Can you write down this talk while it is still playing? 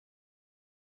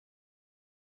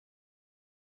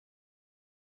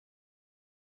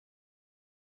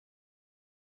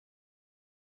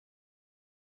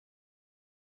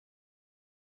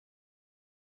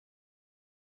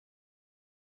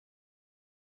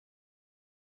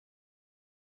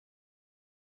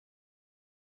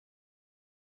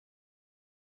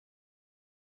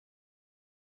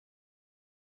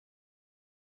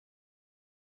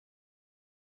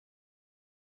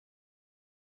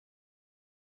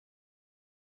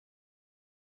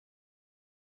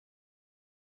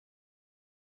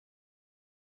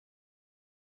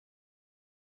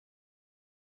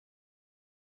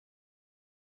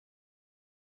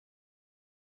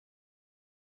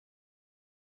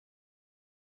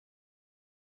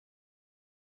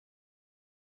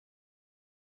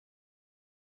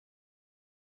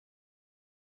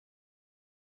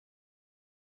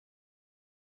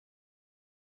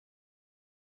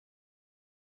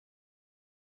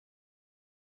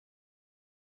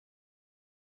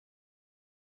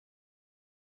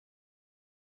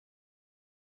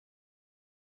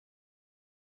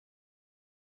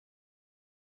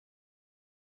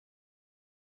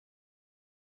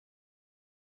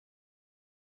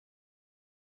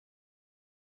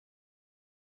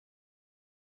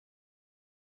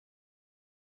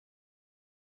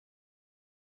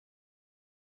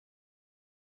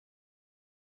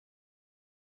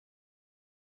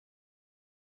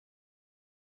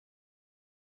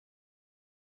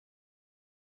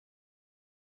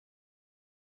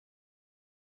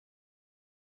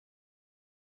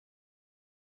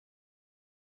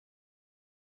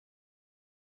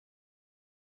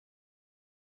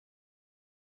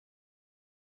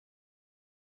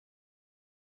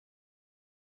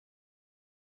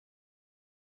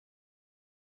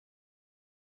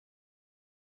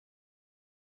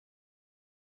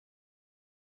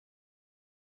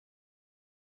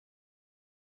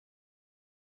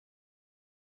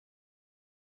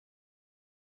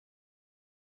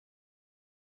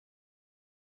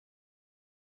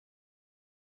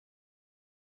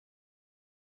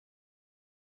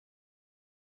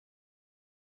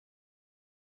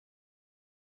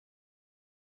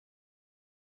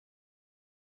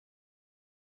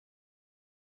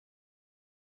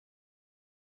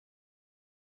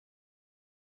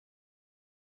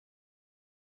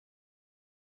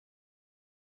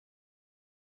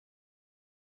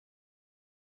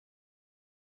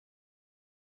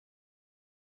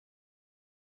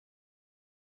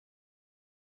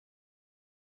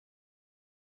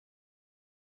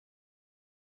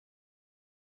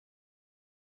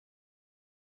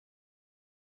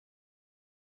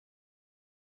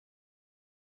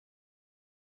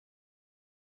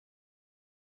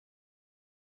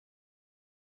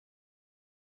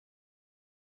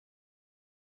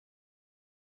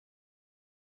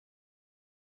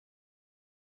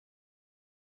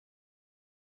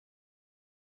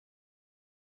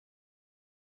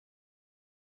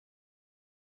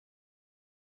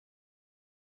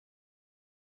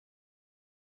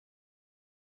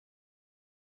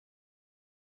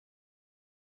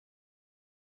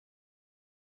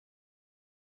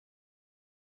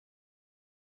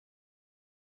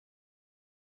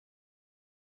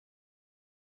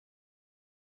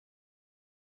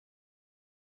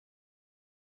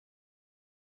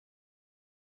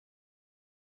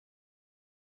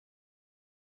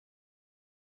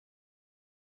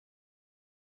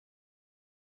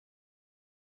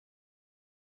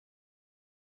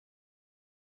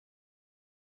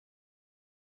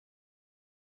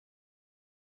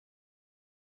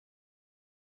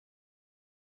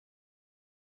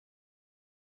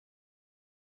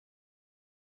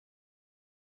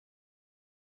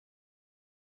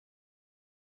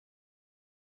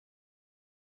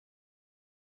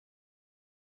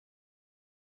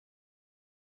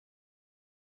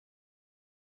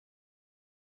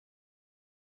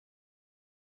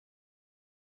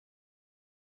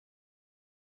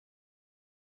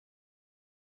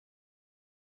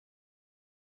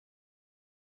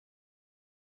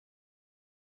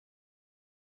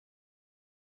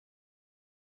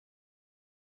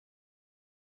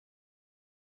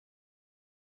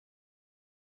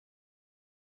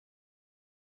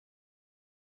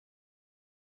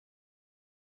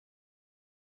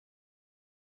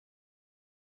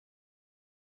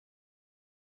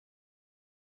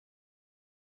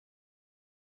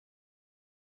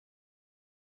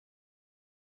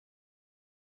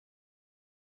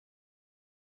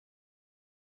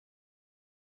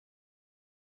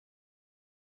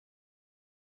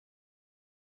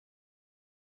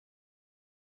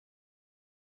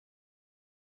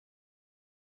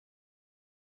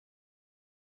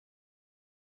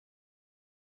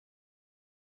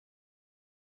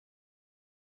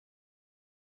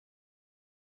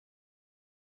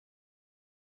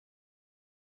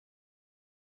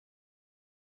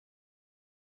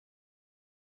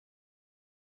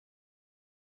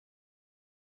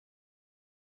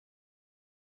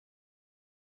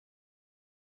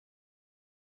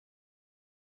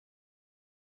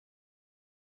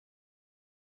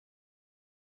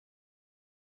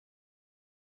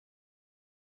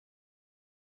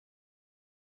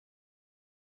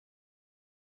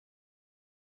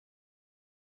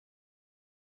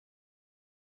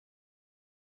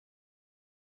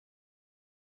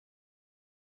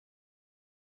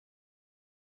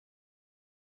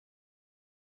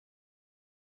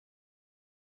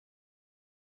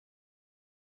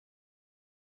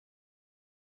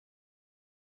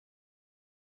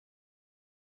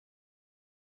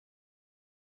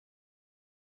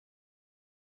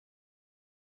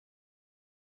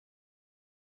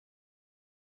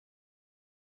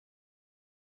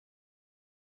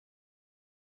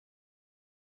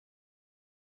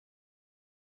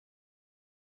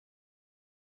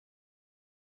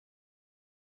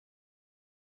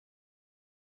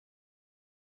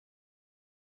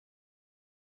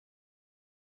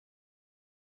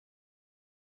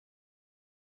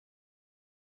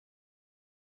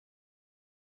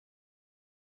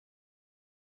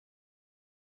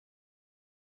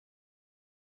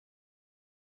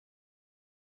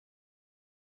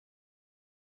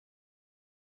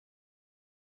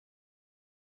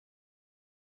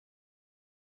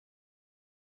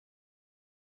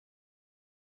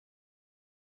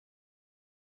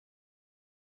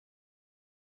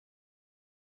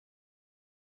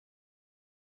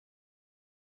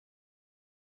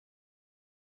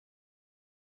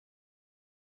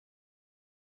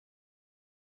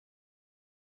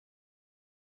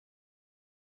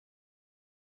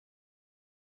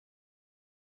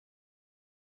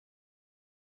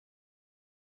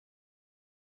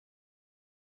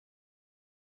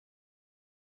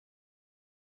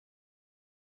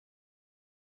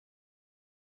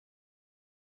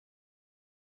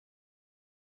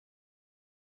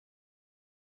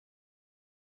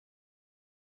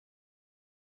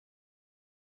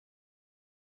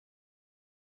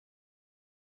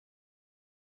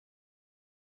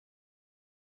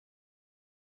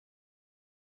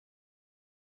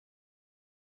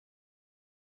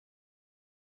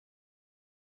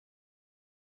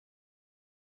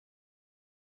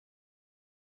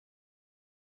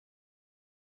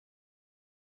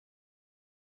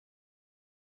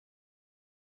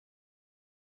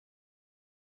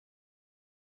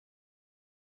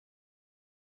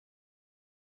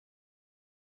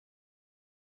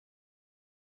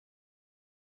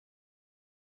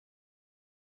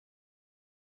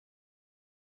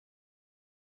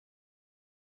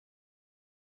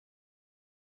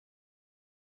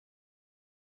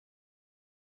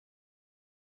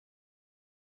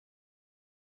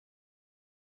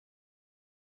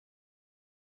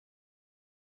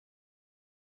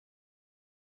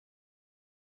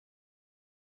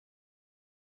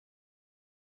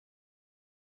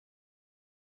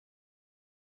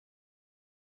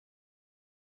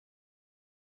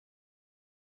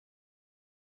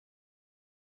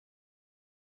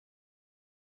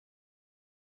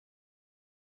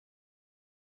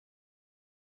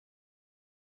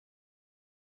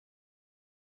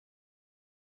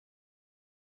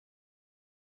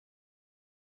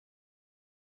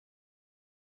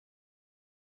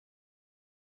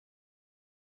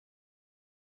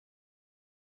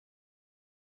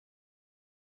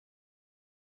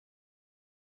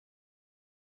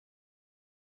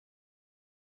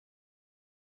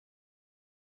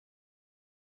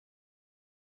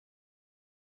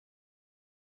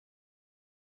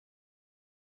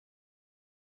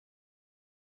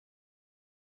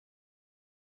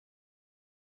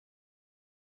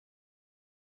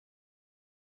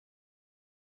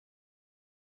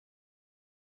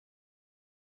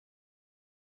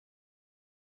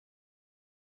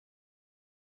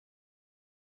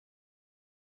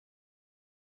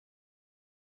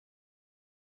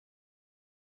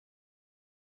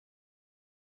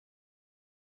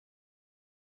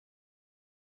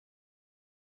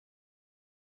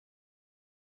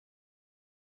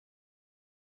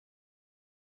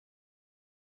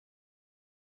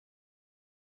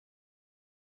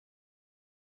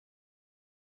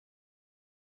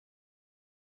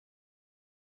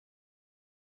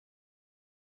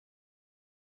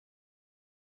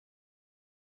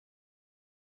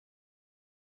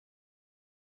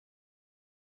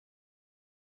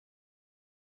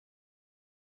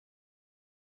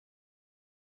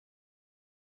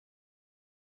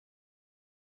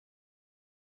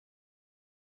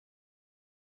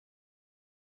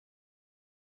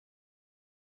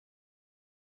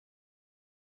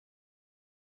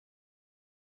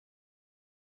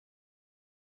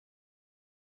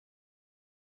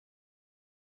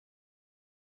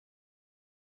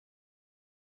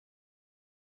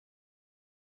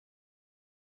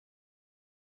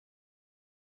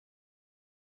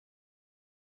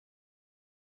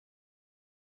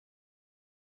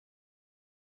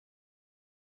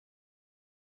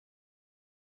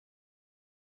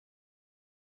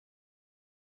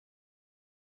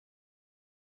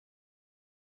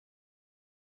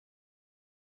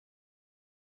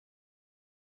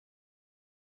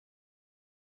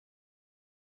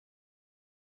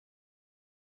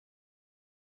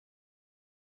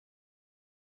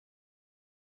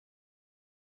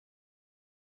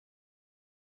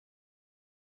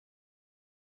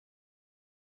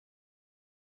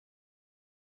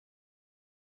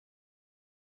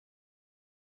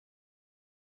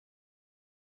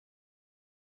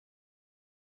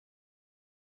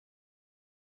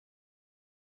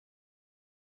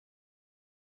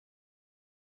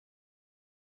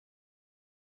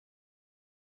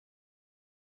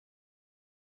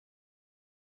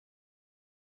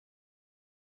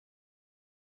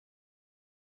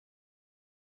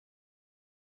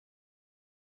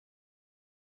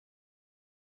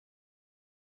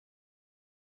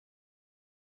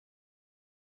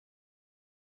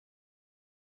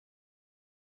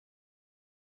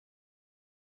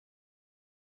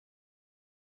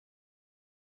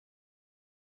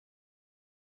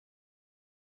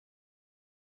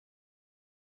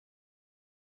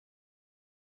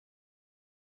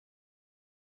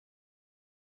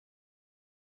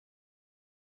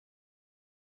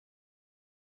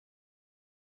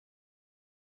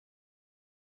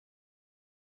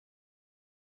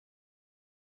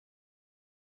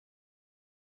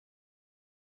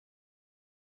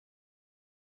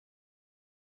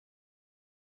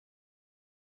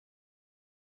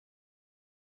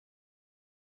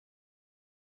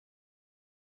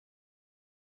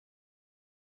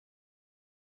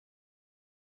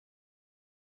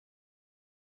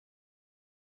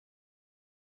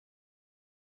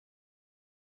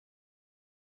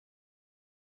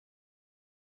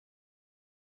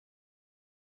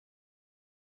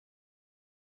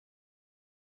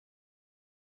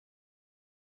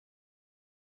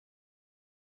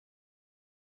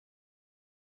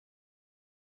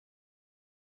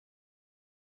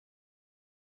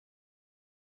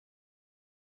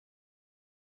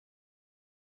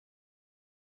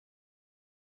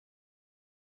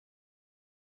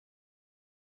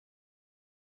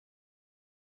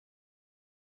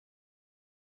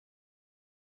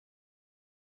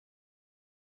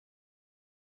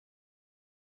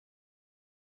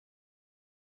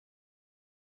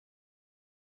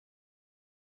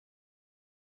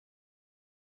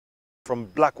from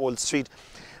Black Wall Street.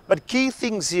 But key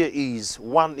things here is,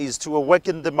 one is to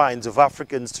awaken the minds of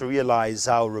Africans to realize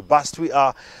how robust we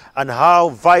are and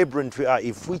how vibrant we are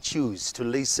if we choose to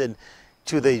listen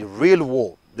to the real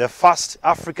war, the first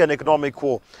African economic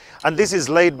war. And this is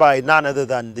led by none other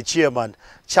than the chairman,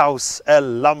 Charles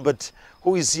N Lambert,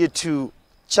 who is here to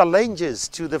challenge us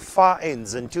to the far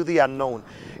ends and to the unknown.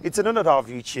 It's an honor to have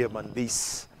you, chairman,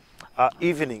 this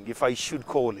evening, if I should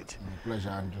call it. Pleasure,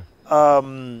 Andrew.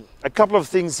 A couple of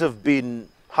things have been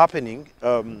happening.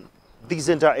 These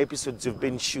entire episodes have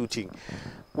been shooting.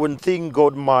 One thing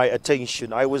got my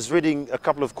attention. I was reading a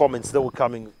couple of comments that were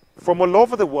coming from all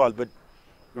over the world, but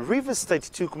River State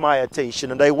took my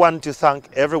attention, and I want to thank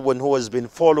everyone who has been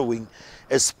following,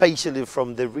 especially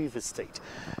from the River State.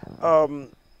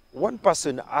 One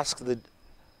person asked that,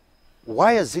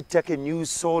 why has it taken you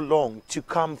so long to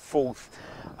come forth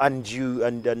and you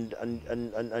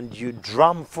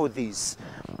drum for this?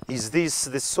 Is this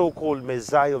the so-called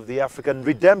Messiah of the African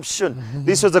redemption?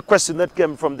 This was a question that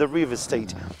came from the River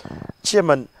State.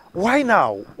 Chairman, why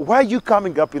now? Why are you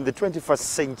coming up in the 21st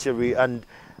century and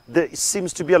there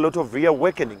seems to be a lot of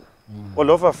reawakening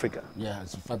all over Africa? Yeah,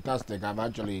 it's fantastic.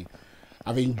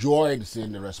 I've enjoyed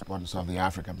seeing the response of the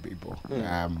African people.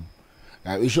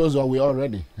 It shows that we're all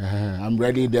ready. I'm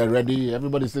ready, they're ready,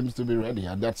 everybody seems to be ready.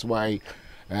 And that's why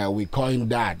we coined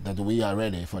that we are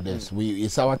ready for this.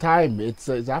 It's our time, it's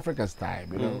Africa's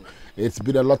time, you know. It's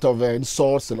been a lot of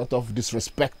insults, a lot of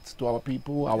disrespect to our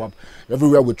people.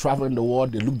 Everywhere we travel in the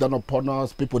world, they look down upon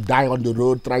us. People die on the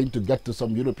road trying to get to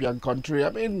some European country.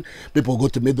 I mean, people go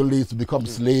to Middle East to become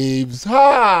slaves.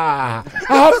 Africa!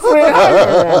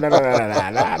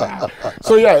 No.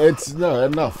 So yeah,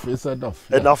 enough. It's enough.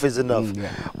 Yeah. Enough is enough. Yeah.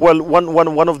 Well,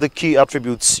 one of the key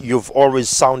attributes you've always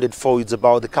sounded for is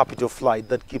about the capital flight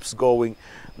that keeps going.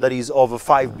 That is over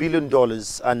 $5 billion,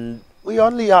 and we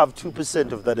only have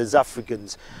 2% of that as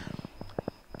Africans.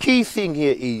 Key thing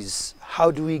here is, how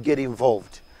do we get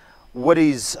involved? What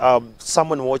is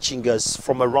someone watching us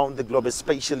from around the globe,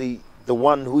 especially the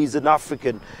one who is an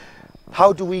African,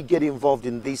 how do we get involved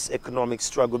in this economic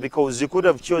struggle? Because you could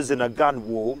have chosen a gun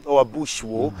war or a bush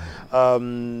war,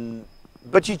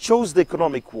 but you chose the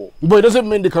economic war. But it doesn't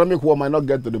mean the economic war might not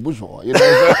get to the bush war. You know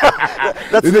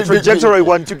That's the trajectory we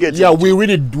want to get Yeah, into. we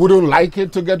really wouldn't like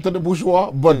it to get to the bush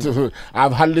war, but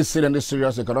I've hardly seen any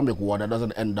serious economic war that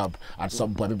doesn't end up at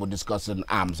some point people discussing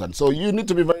arms. And so you need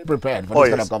to be very prepared for this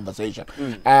kind of conversation.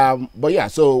 But yeah,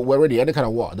 so we're ready. Any kind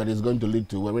of war that is going to lead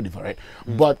to, we're ready for it.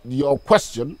 But your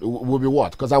question will be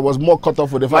what? Because I was more cut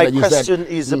off with the fact that you said... My question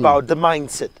is about the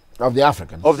mindset of the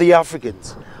Africans. Of the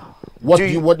Africans. What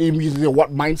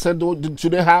mindset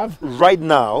should they have? Right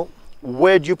now,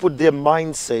 where do you put their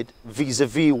mindset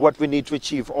vis-a-vis what we need to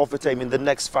achieve over time in the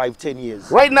next 5-10 years?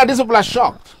 Right now, these people are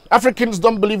shocked. Africans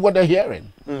don't believe what they're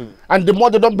hearing. And the more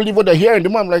they don't believe what they're hearing, the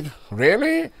more I'm like,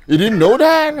 really? You didn't know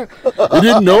that? You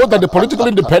didn't know that the political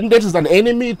independence is an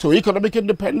enemy to economic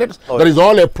independence? That is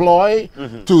all a ploy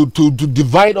to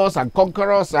divide us and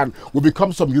conquer us, and we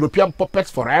become some European puppets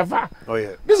forever?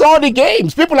 These are all the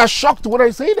games. People are shocked when I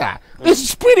say that. This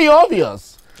is pretty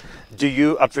obvious. Do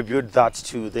you attribute that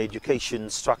to the education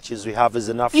structures we have as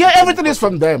an African? Yeah, everything is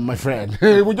from them, my friend.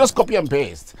 We just copy and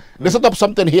paste. They set up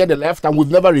something here, they left, and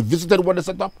we've never revisited what they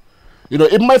set up. You know,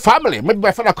 in my family, maybe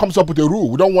my father comes up with a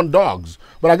rule, we don't want dogs.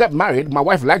 But I get married, my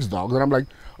wife likes dogs, and I'm like,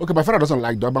 okay, my father doesn't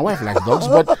like dogs, my wife likes dogs,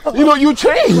 but, you know, you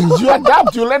change, you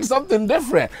adapt, you learn something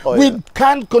different. We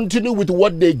can't continue with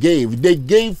what they gave. They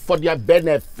gave for their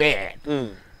benefit.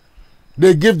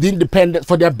 They gave the independence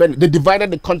for their benefit. They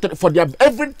divided the content for their...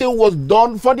 Everything was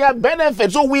done for their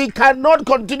benefit. So we cannot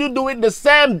continue doing the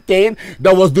same thing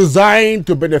that was designed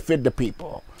to benefit the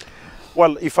people.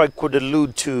 Well, if I could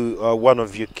allude to one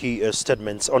of your key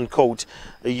statements, unquote,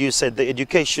 you said the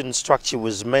education structure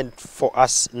was meant for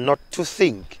us not to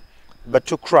think, but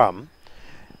to cram.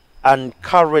 And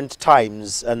current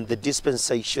times and the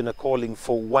dispensation are calling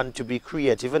for one to be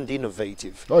creative and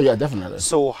innovative. Oh, yeah, definitely.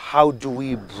 So how do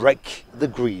we break the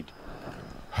greed?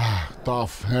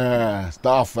 Tough.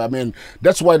 I mean,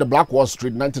 that's why the Black Wall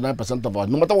Street, 99% of us,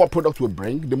 no matter what product we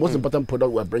bring, the most important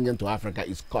product we're bringing to Africa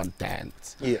is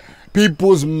content. Yeah.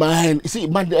 People's mind. You see,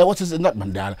 what is it? Not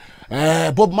Mandela.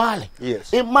 Bob Marley.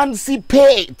 Yes.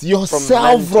 Emancipate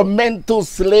yourself from mental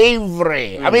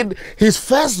slavery. I mean, his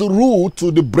first rule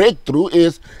to the breakthrough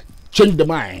is change the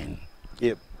mind.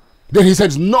 Yep. Then he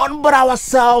says, none but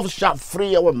ourselves shall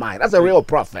free our mind. That's a real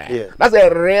prophet. Yeah. That's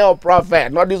a real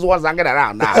prophet. Not these ones hanging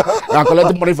around now. They're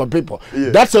collecting money from people. Yeah.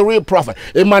 That's a real prophet.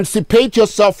 Emancipate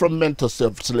yourself from mental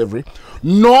slavery.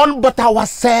 None but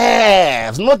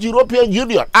ourselves, not European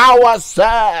Union,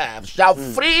 ourselves shall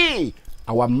free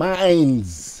our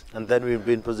minds. And then we'll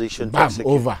be in position to Bam, execute.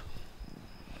 over.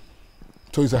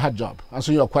 So it's a hard job.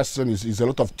 Answering your question is a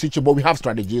lot of teaching, but we have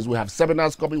strategies. We have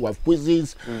seminars coming, we have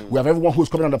quizzes, we have everyone who's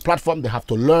coming on the platform. They have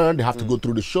to learn, they have to go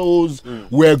through the shows.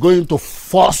 We're going to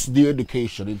force the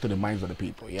education into the minds of the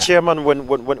people. Yeah. Chairman,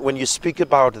 when you speak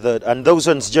about that, and those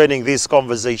ones joining this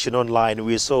conversation online,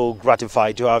 we're so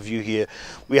gratified to have you here.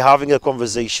 We're having a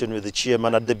conversation with the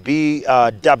chairman at the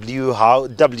BWA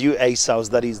house,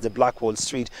 that is the Black Wall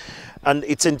Street. And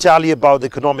it's entirely about the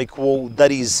economic war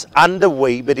that is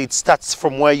underway, but it starts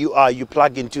from where you are. You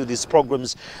plug into these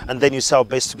programs, and then you say how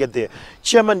best to get there.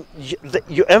 Chairman,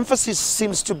 your emphasis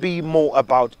seems to be more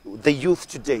about the youth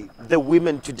today, the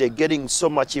women today, getting so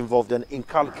much involved and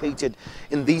inculcated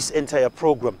in this entire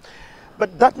program.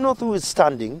 But that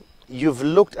notwithstanding, you've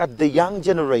looked at the young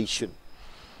generation.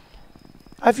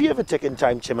 Have you ever taken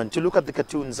time, Chairman, to look at the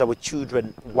cartoons our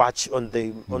children watch on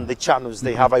the channels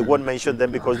they have? I won't mention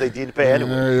them because they didn't pay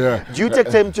anyway. Do you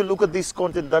take time to look at this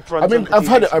content that runs?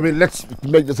 Let's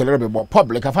make this a little bit more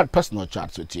public. I've had personal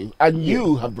chats with you, and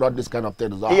you have brought this kind of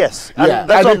things up. Yes, and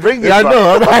that's what I'm bringing. I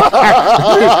know.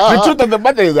 The truth of the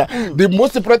matter is that the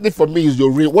most important thing for me is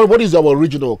what is our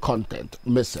original content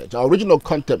message? Our original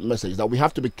content message is that we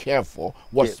have to be careful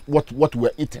what we're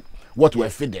eating, what we're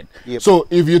feeding. So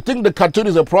if you think the cartoon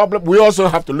is a problem, we also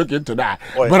have to look into that.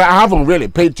 But I haven't really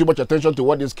paid too much attention to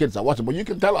what these kids are watching. But you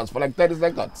can tell us for like 30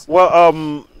 seconds.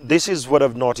 Well, this is what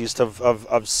I've noticed.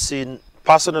 I've seen,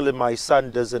 personally, my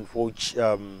son doesn't watch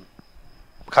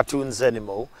cartoons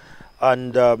anymore.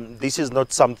 And this is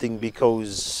not something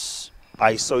because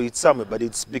I saw it somewhere, but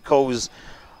it's because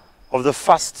of the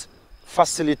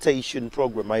facilitation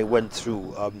program I went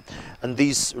through, and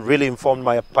this really informed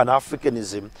my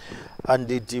Pan-Africanism, and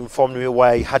it informed me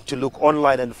why I had to look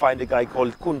online and find a guy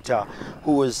called Kunta,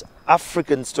 who was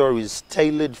African stories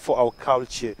tailored for our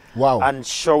culture. Wow. And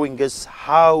showing us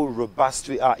how robust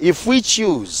we are if we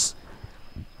choose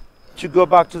to go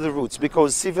back to the roots,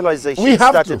 because civilization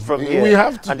started from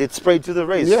here and it spread to the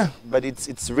race. But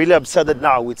it's really absurd that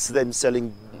now it's them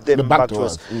selling them back to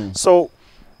us. So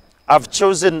I've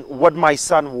chosen what my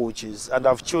son watches, and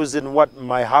I've chosen what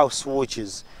my house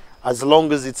watches, as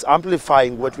long as it's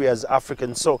amplifying what we as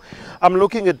Africans. So I'm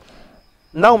looking at,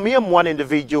 now me, I'm one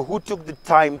individual who took the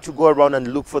time to go around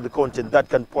and look for the content that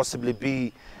can possibly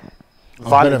be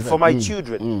valid for my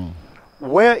children.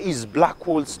 Where is Black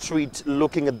Wall Street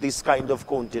looking at this kind of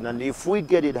content? And if we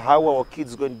get it, how are our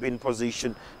kids going to be in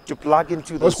position to plug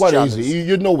into those channels? It's quite easy.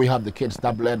 You know, we have the Kids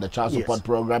Tablet, the Child Support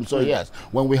Program. So yes,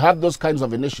 when we have those kinds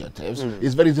of initiatives,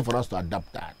 it's very easy for us to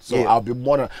adopt that. So I'll be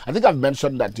more than, I think I've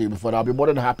mentioned that to you before, I'll be more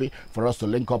than happy for us to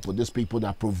link up with these people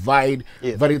that provide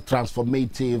very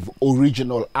transformative,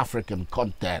 original African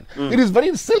content. It is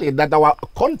very silly that our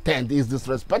content is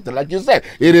disrespected. Like you said,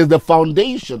 it is the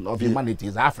foundation of humanity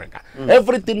is Africa.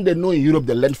 Everything they know in Europe,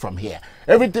 they learned from here.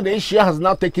 Everything Asia has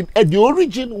now taken, and the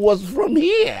origin was from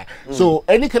here. So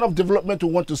any kind of development we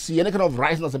want to see, any kind of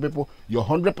rising as a people, you're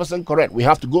 100% correct. We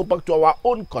have to go back to our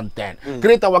own content,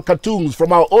 create our cartoons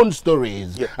from our own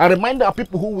stories, and remind our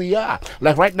people who we are.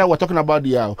 Like right now, we're talking about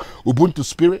the Ubuntu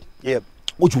spirit.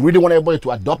 Which we really want everybody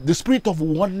to adopt, the spirit of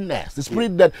oneness, the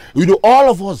spirit that, you know,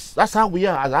 all of us, that's how we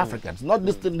are as Africans, not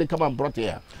this thing they come and brought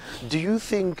here. Do you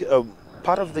think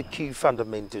part of the key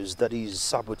fundamentals that is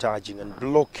sabotaging and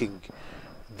blocking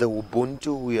the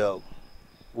Ubuntu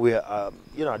we're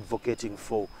advocating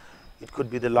for, it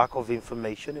could be the lack of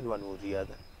information in one or the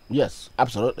other? Yes,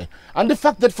 absolutely. And the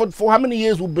fact that for how many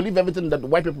years we believe everything that the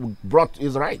white people brought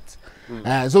is right.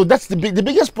 So that's the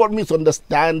biggest problem, is to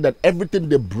understand that everything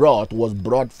they brought was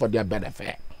brought for their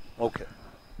benefit. Okay.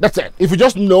 That's it. If you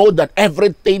just know that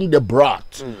everything they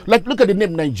brought, like look at the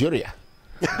name Nigeria.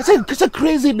 It's a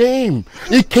crazy name.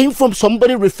 It came from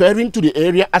somebody referring to the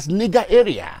area as nigger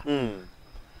area.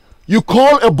 You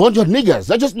call a bunch of niggers.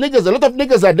 They're just niggers. A lot of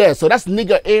niggers are there. So that's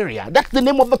nigger area. That's the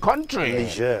name of the country.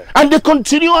 And they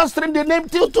continue answering the name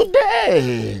till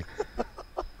today.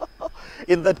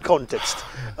 In that context,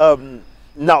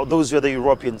 now those were the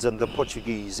Europeans and the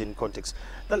Portuguese in context.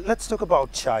 Now, let's talk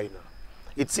about China.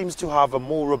 It seems to have a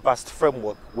more robust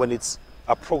framework when it's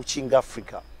approaching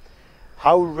Africa.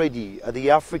 How ready are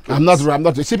the Africans? I'm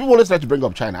not. See, people always try to bring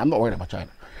up China. I'm not worried about China.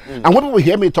 And when people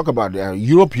hear me talk about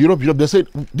Europe, they say,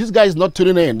 this guy is not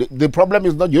tuning in. The problem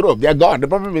is not Europe. They're gone. The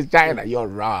problem is China. You're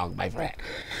wrong, my friend.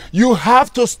 You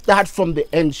have to start from the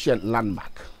ancient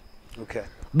landmark. Okay.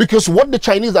 Because what the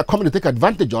Chinese are coming to take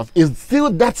advantage of is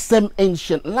still that same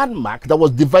ancient landmark that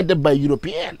was divided by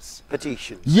Europeans.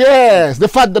 Petitions. Yes. The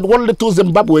fact that one little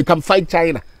Zimbabwe can fight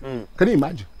China. Can you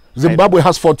imagine? Zimbabwe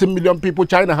has 14 million people.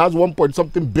 China has 1 point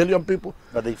something billion people.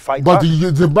 But they fight But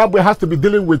back. Zimbabwe has to be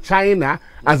dealing with China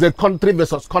as a country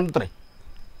versus country.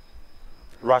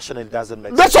 Rationally doesn't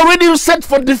make That's sense. already set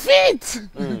for defeat.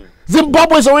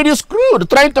 Zimbabwe is already screwed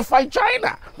trying to fight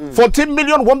China. 14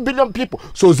 million, 1 billion people.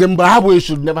 So Zimbabwe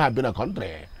should never have been a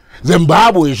country.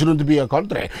 Zimbabwe shouldn't be a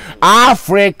country.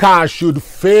 Africa should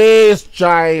face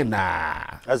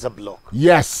China. As a block.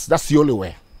 Yes, that's the only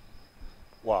way.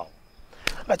 Wow.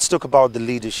 Let's talk about the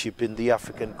leadership in the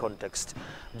African context.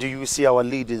 Do you see our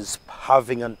leaders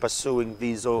having and pursuing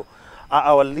these, or are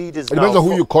our leaders It depends now on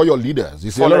who you call your leaders.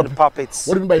 You see, a lot fallen of puppets?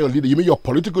 What do you mean by your leader? You mean your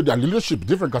political and leadership,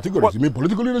 different categories. You mean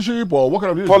political leadership or what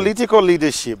kind of leadership? Political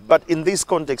leadership. But in this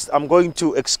context, I'm going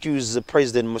to excuse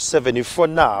President Museveni for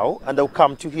now, and I'll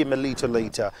come to him a little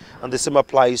later. And the same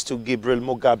applies to Gabriel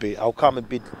Mugabe. I'll come a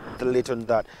bit later on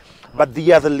that. But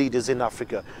the other leaders in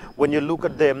Africa, when you look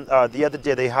at them, the other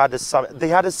day they had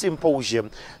a symposium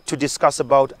to discuss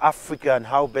about Africa and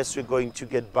how best we're going to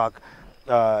get back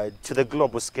to the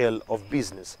global scale of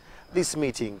business. This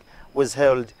meeting was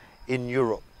held in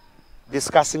Europe,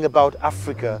 discussing about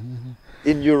Africa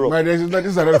in Europe. Man, this is not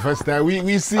the first time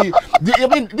we see. I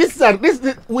mean,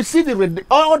 we see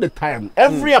all the time.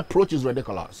 Every approach is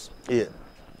ridiculous. Yeah.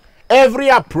 Every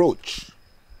approach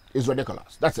is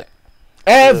ridiculous. That's it.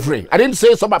 Every. I didn't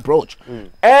say some approach.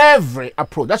 Every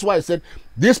approach. That's why I said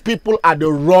these people are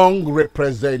the wrong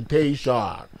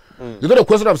representation. You know the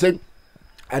question I'm saying?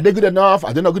 Are they good enough?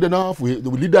 Are they not good enough? The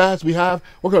leaders we have,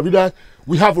 what kind of leaders?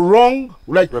 We have wrong,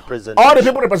 like all the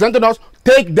people representing us,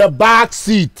 take the back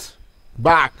seat.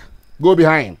 Back. Go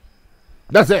behind.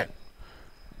 That's it.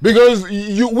 Because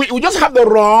we just have the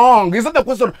wrong. It's not the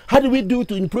question, how do we do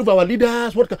to improve our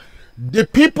leaders? The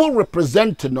people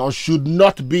representing us should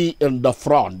not be in the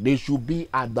front. They should be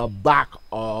at the back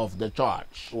of the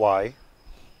church. Why?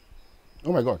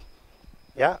 Oh my God.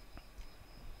 Yeah.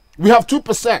 We have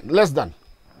 2% less than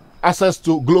access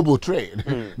to global trade.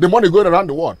 The money going around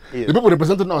the world. Yeah. The people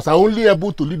representing us are only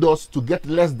able to lead us to get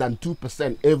less than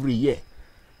 2% every year.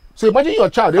 So imagine your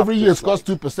child every year scores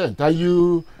 2%, and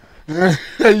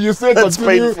you say That's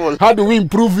continue. painful. How do we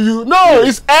improve you? No,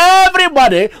 it's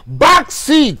everybody back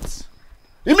seats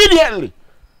immediately.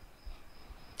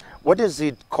 What does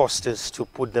it cost us to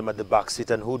put them at the back seat,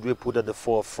 and who do we put at the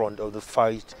forefront of the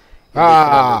fight? In the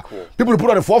economic war? People who put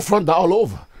at the forefront are all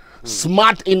over.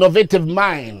 Smart, innovative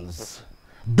minds,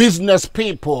 business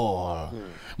people,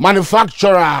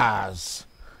 manufacturers,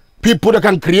 people that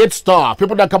can create stuff,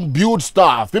 people that can build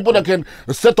stuff, people that can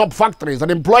set up factories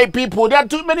and employ people. There are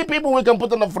too many people we can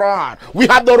put in the front. We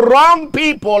have the wrong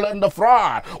people in the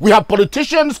front. We have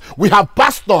politicians, we have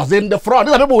pastors in the front.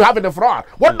 These are people we have in the front.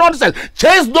 What nonsense?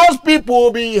 Chase those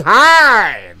people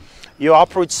behind. Your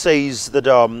approach says that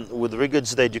with regards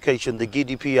to the education, the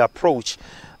GDP approach,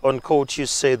 on coach, you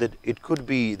say that it could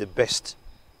be the best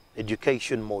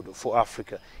education model for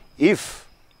Africa if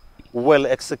well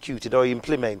executed or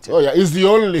implemented. Oh yeah, it's the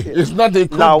only. It's not the.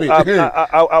 Now,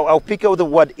 I'll pick out the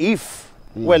word if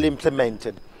well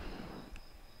implemented.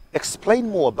 Explain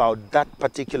more about that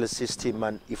particular system,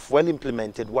 and if well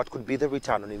implemented, what could be the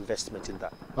return on investment in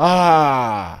that?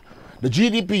 The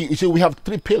GDP, you see, we have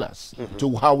 3 pillars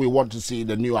to how we want to see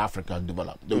the new Africa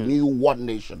develop. The new one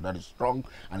nation that is strong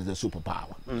and is a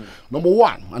superpower. Number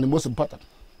 1, and the most important,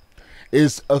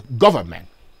 is a government.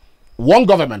 One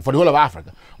government for the whole of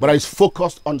Africa, but it's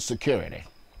focused on security.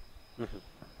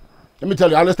 Let me tell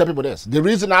you, I always tell people this. The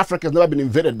reason Africa has never been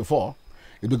invaded before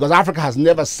is because Africa has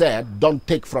never said, don't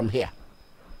take from here.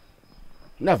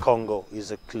 Never. Congo is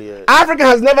a clear... Africa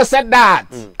has never said that.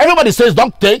 Everybody says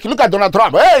don't take. Look at Donald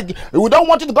Trump. Hey, we don't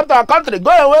want you to come to our country. Go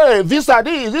away. Visa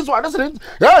this one, this one.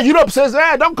 Yeah, Europe says,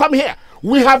 hey, don't come here.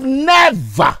 We have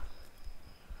never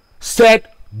said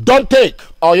don't take.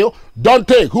 Are you? Don't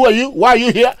take. Who are you? Why are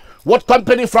you here? What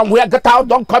company from where? Get out.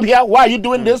 Don't come here. Why are you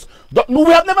doing this? No,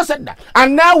 we have never said that.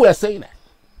 And now we're saying it.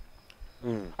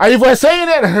 And if we're saying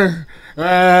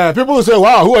it, people will say,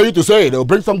 wow, who are you to say? They'll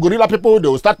bring some guerrilla people.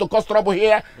 They'll start to cause trouble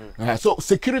here. So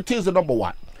security is the number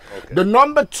 1. Okay. The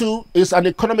number 2 is an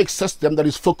economic system that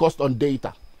is focused on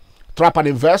data. Trap and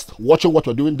invest, watching what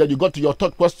we're doing. Then you got to your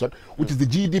third question, which is the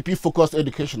GDP-focused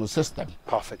educational system.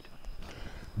 Perfect.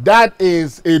 That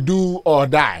is a do or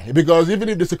die, because even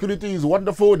if the security is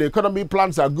wonderful, the economy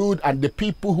plans are good, and the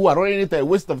people who are running it are a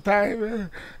waste of time,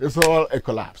 it's all a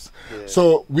collapse. Yeah.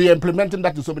 So we are implementing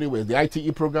that in so many ways. The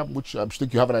ITE program, which I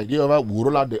think you have an idea of, we'll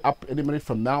roll out the app any minute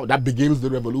from now. That begins the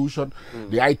revolution.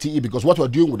 The ITE, because what we're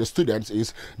doing with the students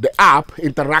is the app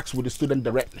interacts with the student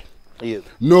directly. Yeah.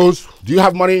 Knows, do you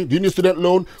have money? Do you need student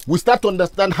loan? We start to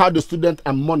understand how the student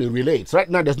and money relates. Right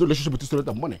now, there's no relationship between student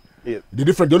and money. Yeah.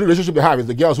 The only relationship we have is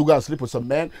the girls who go and sleep with some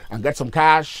men and get some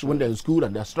cash when they're in school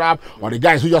and they're strapped, or the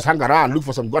guys who just hang around, look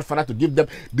for some godfather to give them.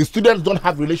 The students don't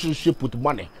have relationship with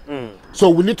money. So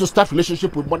we need to start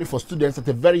relationship with money for students at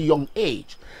a very young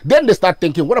age. Then they start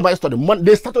thinking, what am I studying? Money.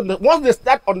 Once they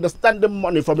start understanding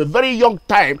money from a very young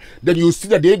time, then you see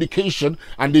that the education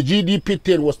and the GDP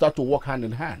thing will start to work hand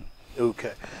in hand.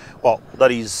 Okay. Well,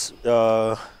 that is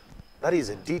a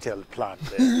detailed plan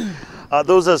there.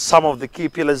 Those are some of the key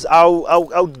pillars.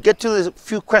 I'll get to the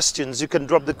few questions. You can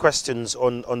drop the questions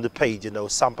on the page, and I'll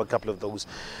sample a couple of those.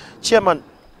 Chairman,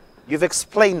 you've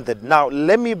explained that. Now,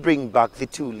 let me bring back the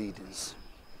two leaders.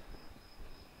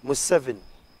 Museveni,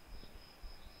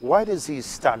 why does he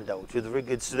stand out with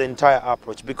regards to the entire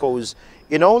approach? Because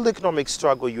in all the economic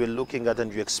struggle you're looking at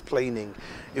and you're explaining,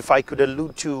 if I could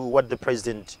allude to what the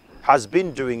president has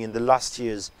been doing in the last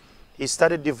years, he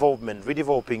started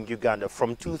redeveloping Uganda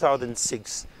from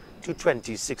 2006 to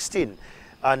 2016.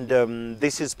 And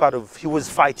this is part of, he was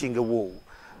fighting a war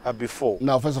before.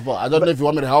 Now, first of all, I don't know if you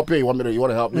want me to help you. You want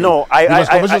to help me? No,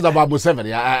 conversations about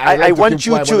Museveni. I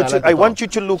want you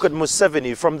to look at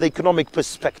Museveni from the economic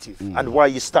perspective and why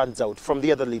he stands out from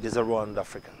the other leaders around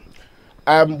Africa.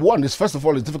 One is, first of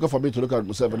all, it's difficult for me to look at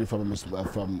Museveni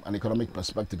from an economic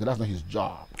perspective, because that's not his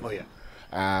job. Oh yeah.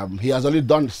 He has only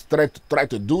tried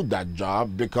to do that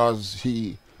job because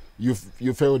you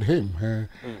failed him.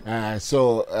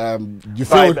 You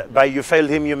failed. By you failed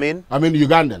him, you mean? I mean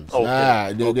Ugandans.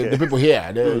 Okay. The people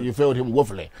here. You failed him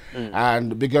woefully,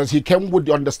 and because he came with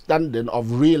the understanding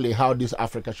of really how this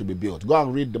Africa should be built. Go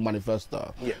and read the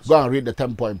manifesto. Yes. Go and read the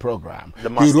 10-point program.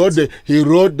 He wrote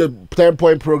the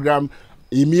 10-point program.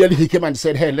 Immediately he came and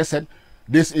said, "Hey, listen,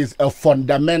 this is a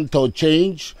fundamental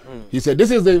change." He said, "This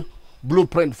is the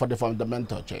blueprint for the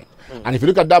fundamental change." And if you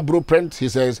look at that blueprint, he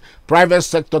says, private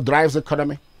sector drives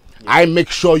economy. I make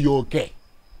sure you're okay.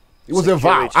 It was a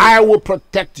vow. I will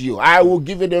protect you. I will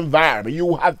give you the environment. You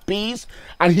will have peace.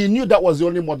 And he knew that was the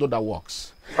only model that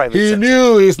works. He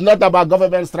knew it's not about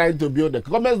governments trying to build the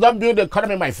governments don't build the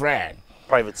economy, my friend.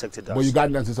 Private sector does. But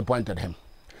Ugandans disappointed him.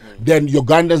 Then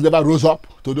Ugandans never rose up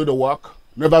to do the work,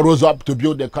 never rose up to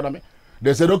build the economy.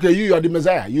 They said, okay, you are the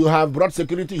Messiah. You have brought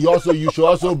security. You should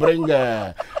also bring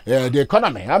the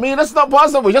economy. I mean, that's not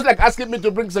possible. Just like asking me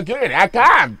to bring security. I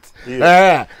can't.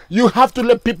 Yeah. You have to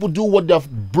let people do what they're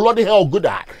bloody hell good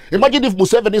at. Imagine if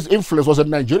Museveni's influence was in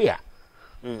Nigeria.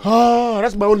 Oh,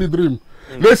 that's my only dream.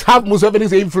 Let's have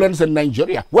Museveni's influence in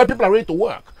Nigeria, where people are ready to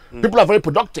work. People are very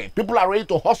productive. People are ready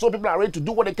to hustle. People are ready to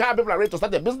do what they can. People are ready to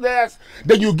start their business.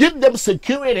 Then you give them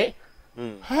security.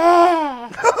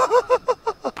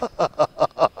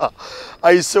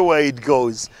 I see where it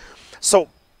goes. So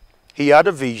he had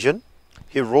a vision,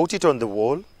 he wrote it on the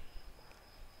wall,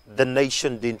 the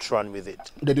nation didn't run with it.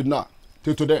 They did not,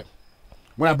 till today.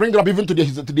 When I bring it up even to the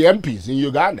MPs in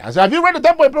Uganda, I say, have you read the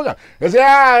 10-point program? They say,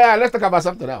 yeah, let's talk about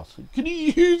something else.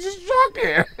 It's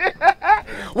shocking.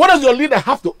 What does your leader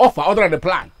have to offer other than the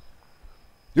plan?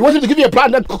 You want him to give you a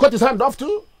plan, then cut his hand off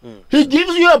too? He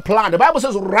gives you a plan. The Bible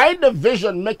says, write the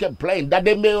vision, make it plain, that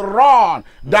they may run,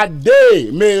 that they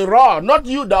may run. Not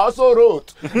you that also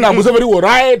wrote. Now, Museveni will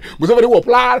write, Museveni will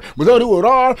plan, Museveni will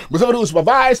run, Museveni will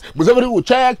supervise, Museveni will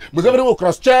check, Museveni will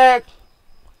cross-check.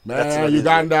 Man,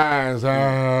 Ugandans.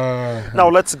 Now,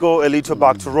 let's go a little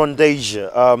back to Rhodesia,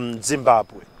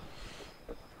 Zimbabwe.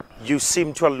 You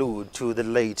seem to allude to the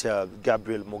late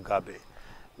Gabriel Mugabe.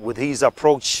 With his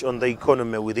approach on the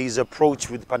economy, with his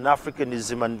approach with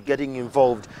Pan-Africanism and getting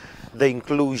involved, the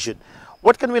inclusion.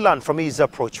 What can we learn from his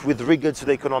approach with regard to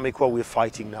the economic war we're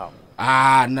fighting now? No.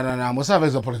 Mugabe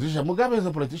is a politician. Mugabe is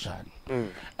a politician.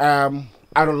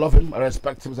 I don't love him. I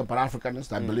respect him as a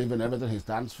Pan-Africanist. I believe in everything he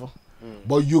stands for.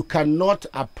 But you cannot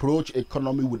approach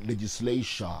economy with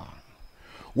legislation.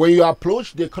 When you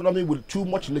approach the economy with too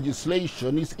much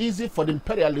legislation, it's easy for the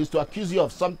imperialists to accuse you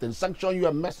of something, sanction you,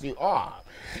 and mess you up.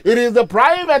 It is the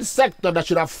private sector that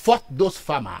should have fought those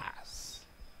farmers.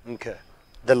 Okay.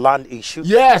 The land issue?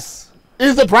 Yes.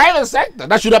 It's the private sector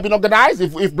that should have been organized.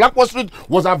 If Black Wall Street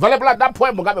was available at that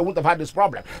point, Mugabe wouldn't have had this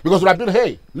problem. Because it would have been,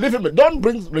 hey, leave him, don't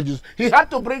bring legislation. He had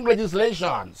to bring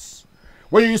legislations.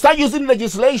 When you start using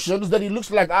legislations, then it looks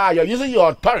like, you're using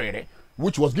your authority,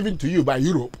 which was given to you by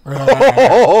Europe,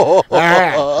 to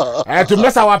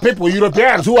mess our people,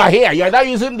 Europeans who are here. You're not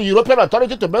using the European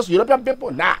authority to mess European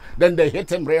people. Nah, then they hit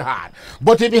him very hard.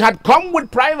 But if he had come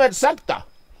with private sector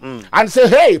and say,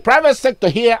 hey, private sector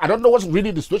here, I don't know what's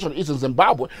really the situation is in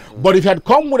Zimbabwe, but if he had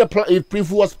come with if it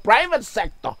was private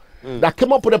sector that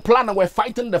came up with a plan and were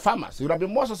fighting the farmers, it would have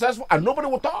been more successful and nobody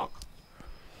would talk.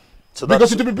 So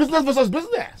because it will be business versus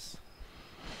business.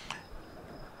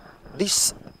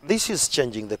 This is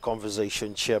changing the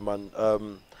conversation, Chairman.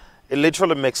 It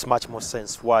literally makes much more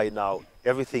sense why now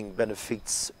everything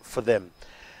benefits for them.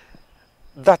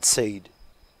 That said,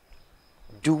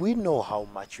 do we know how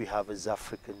much we have as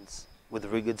Africans with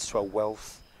regards to our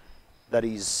wealth? That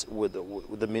is, with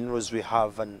the minerals we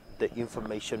have and the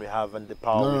information we have and the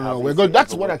power we have. No, we're good.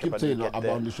 That's what I keep saying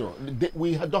about the show.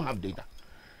 We don't have data.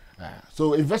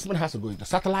 So investment has to go into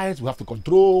satellites. We have to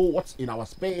control what's in our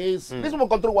space. These people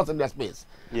control what's in their space.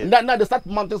 Yeah. Now they start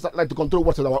mounting satellite to control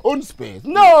what's in our own space.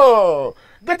 No!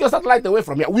 Get your satellite away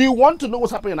from here. We want to know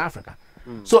what's happening in Africa.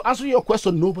 So answering your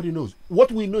question, nobody knows.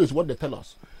 What we know is what they tell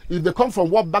us. If they come from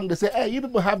World Bank, they say, hey, you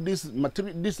people have this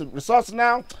material, this resource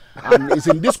now, and it's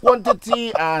in this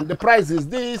quantity, and the price is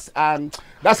this, and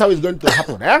that's how it's going to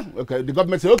happen. Okay, the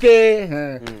government say,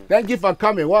 okay, thank you for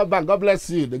coming, World Bank, God bless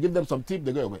you. They give them some tip,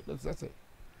 they go away. That's it.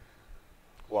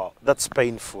 Wow, that's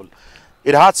painful.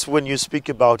 It hurts when you speak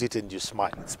about it and you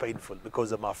smile. It's painful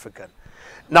because I'm African.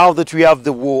 Now that we have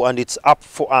the war and it's up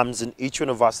for arms and each one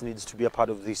of us needs to be a part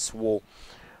of this war,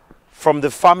 from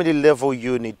the family level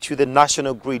unit to the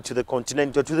national grid, to the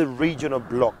continental, to the regional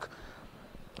bloc,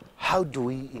 how do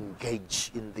we engage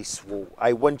in this war?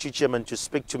 I want you, Chairman, to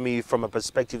speak to me from a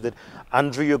perspective that,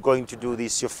 Andrew, you're going to do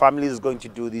this, your family is going to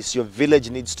do this, your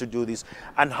village needs to do this,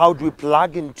 and how do we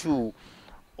plug into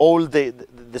all the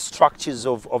structures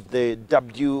of the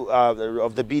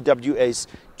BWS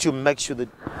to make sure that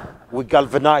we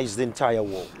galvanize the entire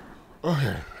world?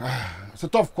 Okay, it's a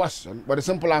tough question, but the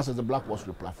simple answer is the Black Wall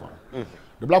Street platform.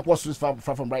 The Black Wall Street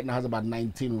platform right now has about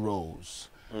 19 rows.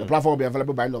 The platform will be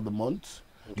available by the end of the month.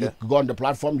 Okay. You go on the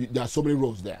platform, there are so many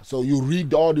roles there. So you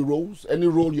read all the roles, any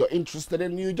role you're interested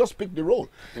in, you just pick the role.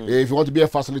 If you want to be a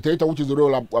facilitator, which is the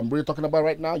role I'm really talking about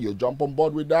right now, you jump on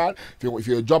board with that. If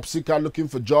you're a job seeker looking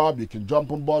for a job, you can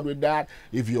jump on board with that.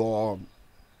 If you're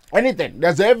anything,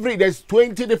 there's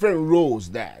 20 different roles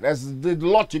there. There's a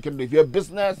lot you can do. If you're a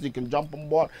business, you can jump on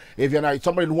board. If you're not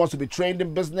somebody who wants to be trained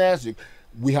in business,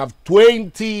 we have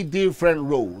 20 different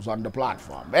roles on the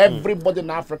platform. Everybody in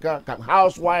Africa can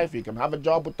housewife, you can have a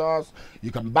job with us,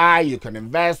 you can buy, you can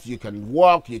invest, you can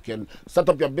work, you can set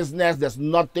up your business. There's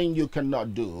nothing you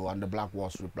cannot do on the Black Wall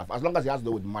Street platform. As long as it has to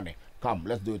do with money. Come,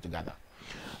 let's do it together.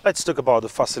 Let's talk about the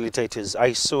facilitators.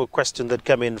 I saw a question that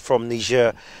came in from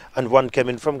Niger and one came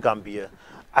in from Gambia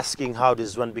asking how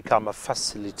does one become a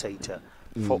facilitator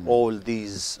for all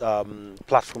these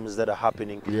platforms that are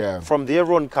happening from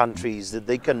their own countries that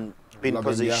they can be in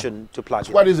position to plug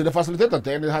in. What is it? The facilitator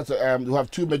thing, it has we have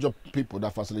two major people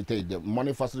that facilitate. The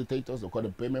money facilitators, they call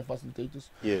them payment facilitators.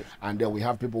 Yeah. And then we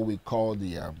have people we call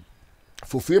the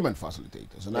fulfillment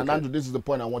facilitators. And Andrew, this is the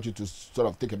point I want you to sort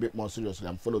of take a bit more seriously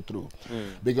and follow through.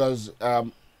 Because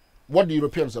what the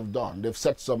Europeans have done, they've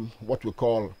set some, what we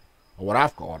call, or what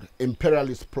I've called,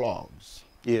 imperialist plugs.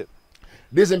 Yeah.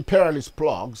 These imperialist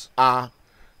plugs are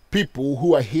people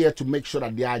who are here to make sure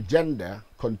that their agenda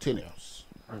continues.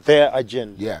 Their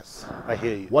agenda? Yes. I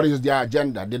hear you. What is their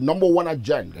agenda? The number one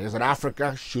agenda is that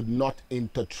Africa should not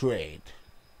intertrade.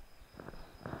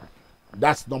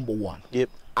 That's number one. Yep.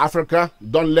 Africa,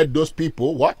 don't let those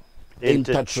people, what?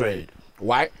 Intertrade.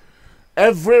 Why?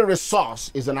 Every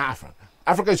resource is in Africa.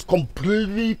 Africa is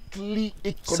completely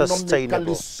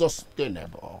economically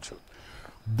sustainable. True.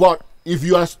 But if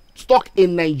you are stuck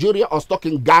in Nigeria or stuck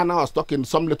in Ghana or stuck in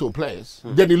some little place,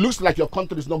 then it looks like your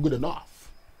country is not good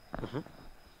enough.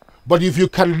 But if you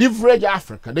can leverage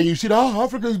Africa, then you see that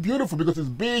Africa is beautiful because it's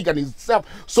big and it's self.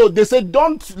 So they say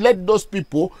don't let those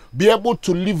people be able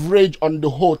to leverage on the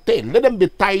whole thing. Let them be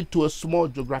tied to a small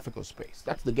geographical space.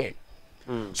 That's the game.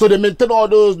 So they maintain all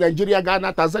those Nigeria,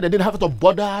 Ghana, Tanzania. They didn't have to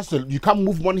borders. So you can't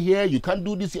move money here. You can't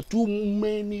do this here. Too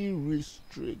many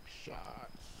restrictions.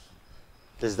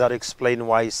 Does that explain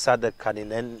why SADC can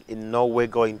in no way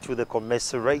go into the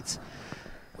commensurate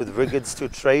with regards to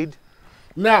trade?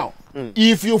 Now,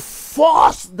 if you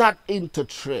force that into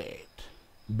trade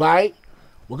by,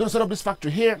 we're going to set up this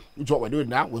factory here, which is what we're doing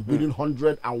now. We're building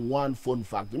 101 phone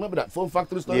factory. Remember that phone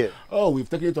factory story? Yeah. Oh, we've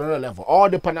taken it to another level. All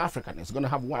the Pan-African is going to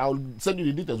have one. I'll send you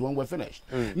the details when we're finished.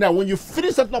 Now, when you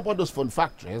finish setting up all those phone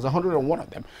factories, 101 of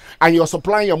them, and you're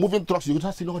supplying your moving trucks, you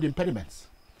start seeing all the impediments.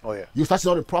 Oh, yeah. You start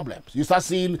seeing all the problems. You start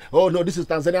seeing, oh, no, this is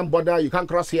Tanzanian border. You can't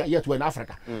cross here, yet we're in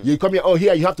Africa. You come here, oh,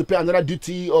 here you have to pay another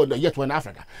duty. Oh, no, yet we're in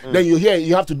Africa. Then you hear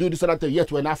you have to do this other thing,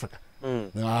 yet we're in Africa.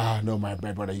 No, my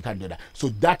brother, you can't do that. So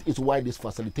that is why these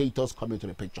facilitators come into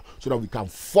the picture, so that we can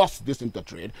force this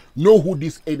intertrade, know who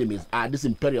these enemies are, these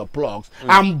imperial plugs,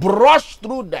 and brush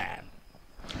through them.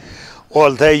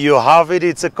 Well, there you have it.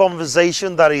 It's a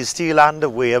conversation that is still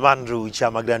underway. I'm Andrew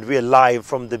Chamagdan. We're live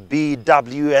from the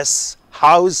BWS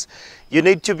house. You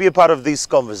need to be a part of this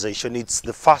conversation. It's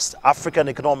the first African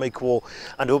Economic War,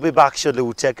 and we'll be back shortly.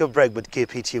 We'll take a break, but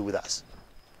keep it here with us.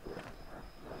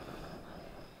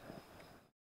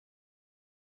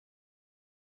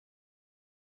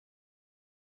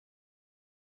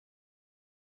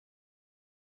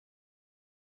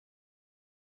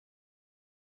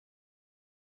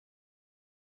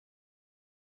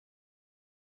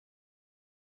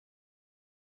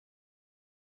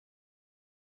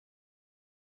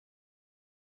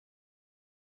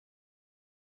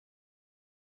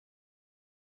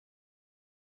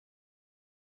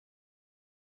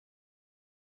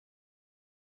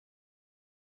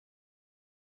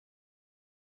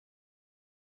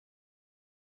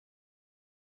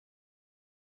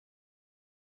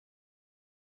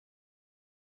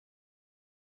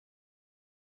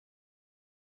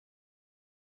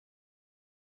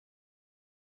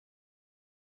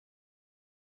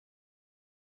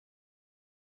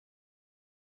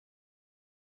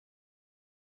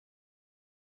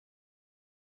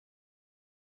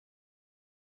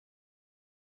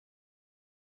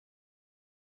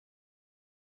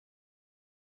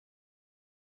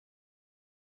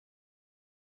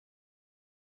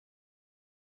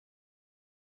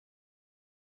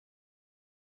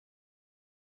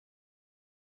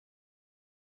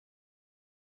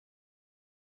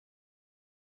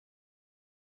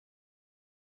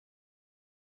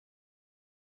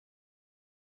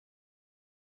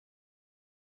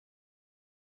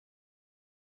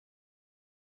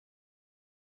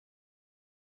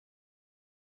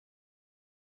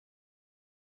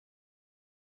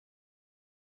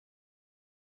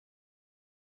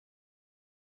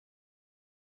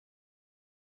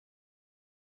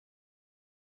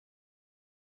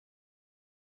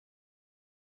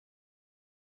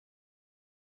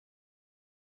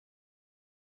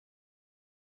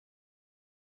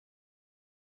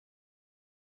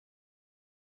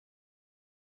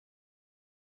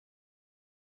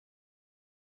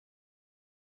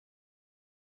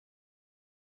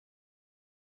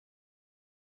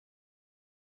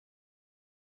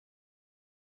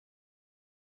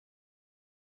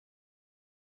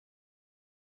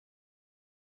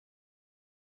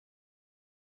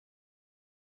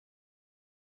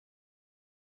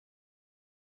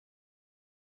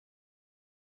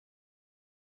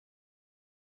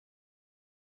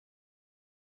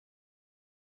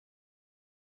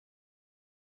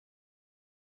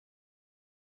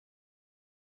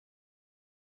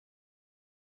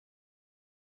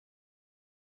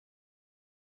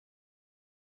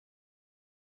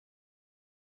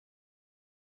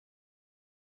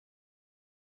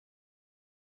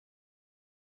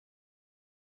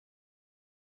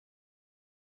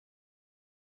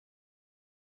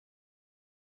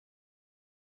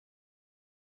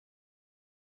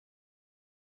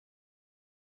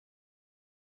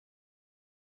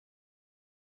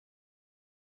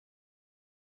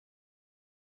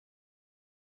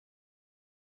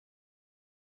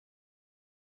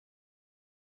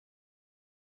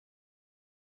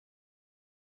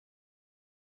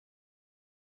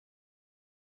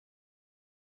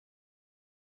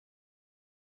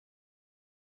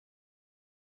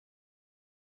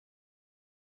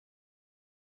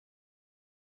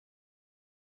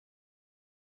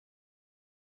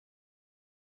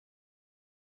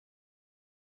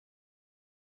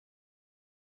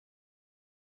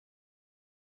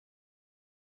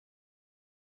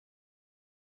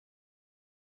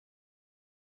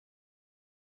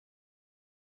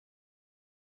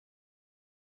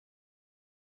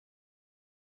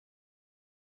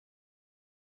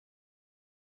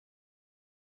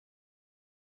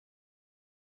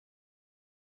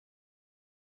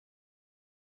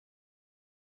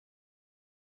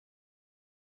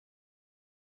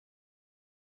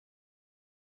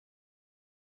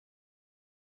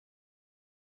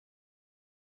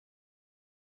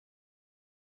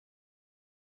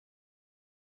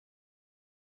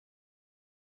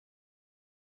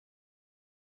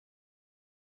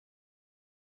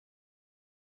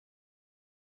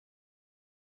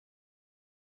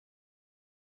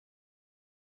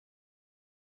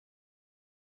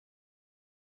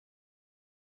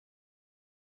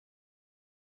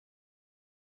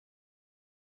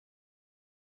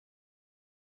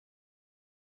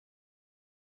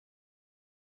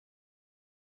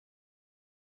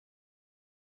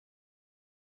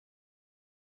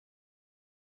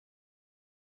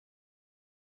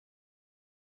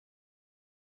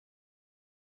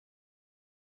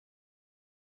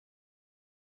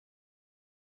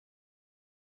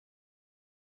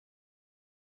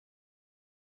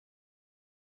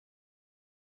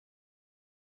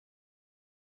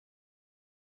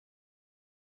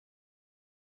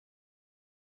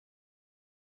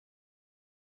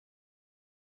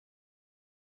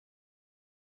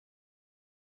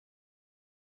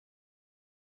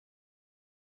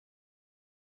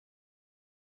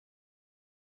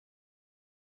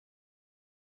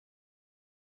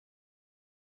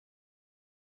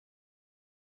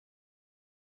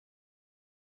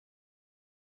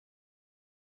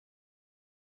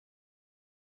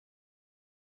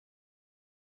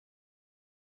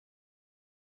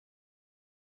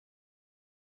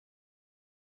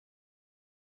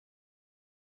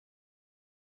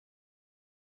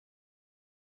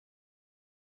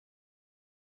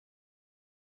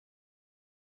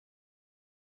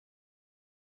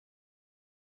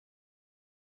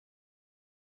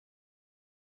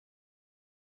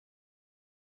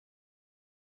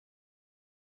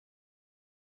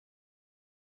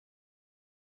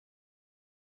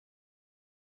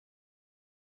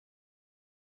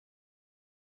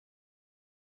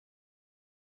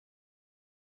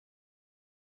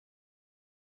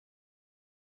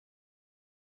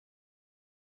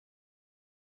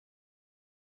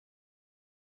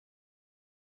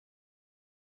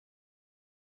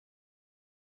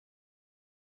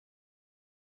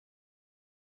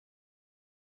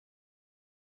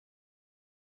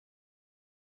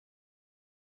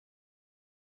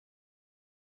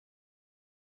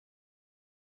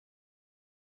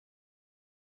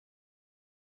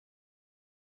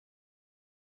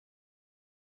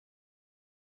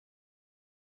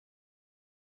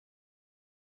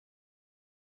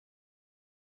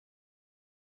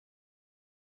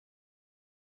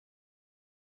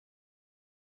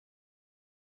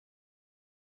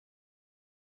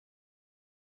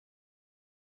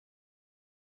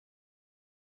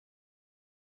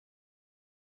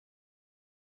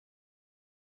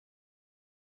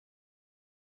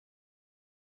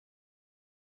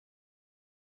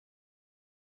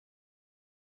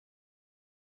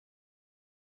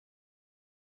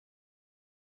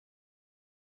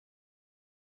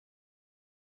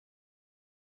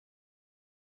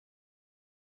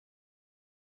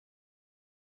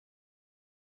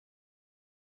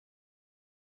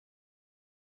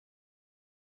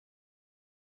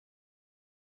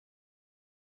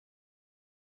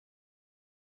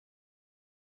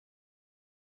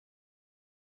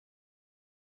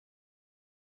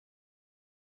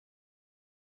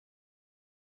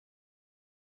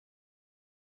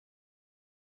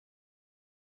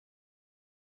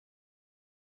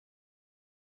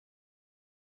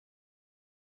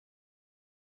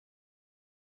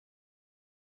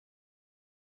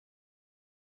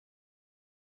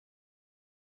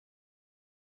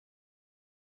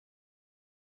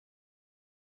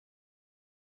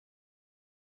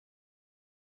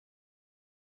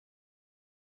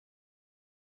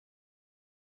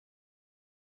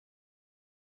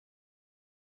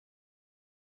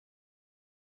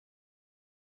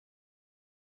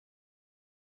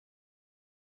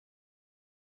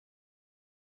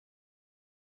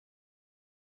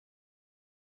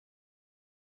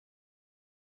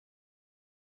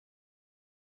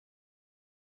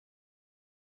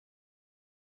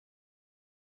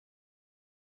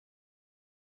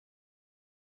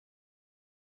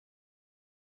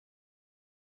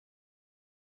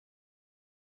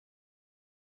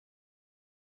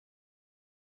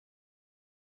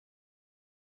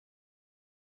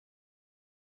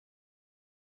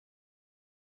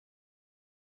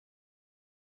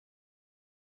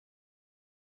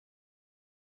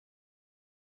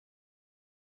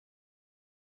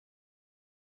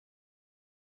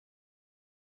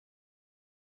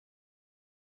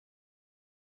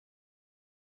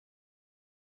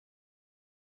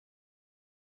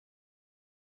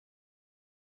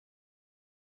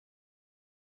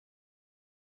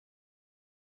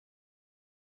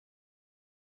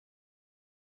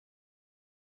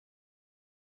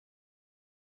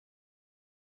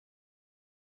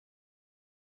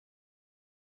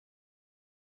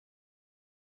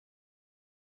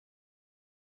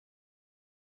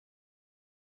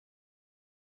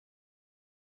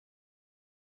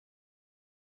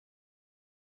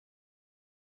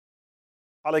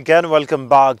 Well, again, welcome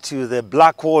back to the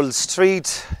Black Wall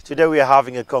Street. Today we are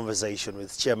having a conversation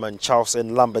with Chairman Charles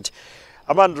N Lambert,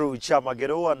 Amandru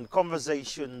Chamagero, and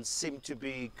conversations seem to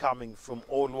be coming from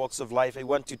all walks of life. I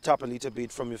want to tap a little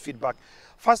bit from your feedback.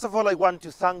 First of all, I want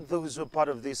to thank those who are part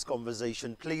of this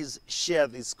conversation. Please share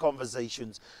these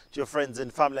conversations to your friends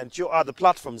and family and to your other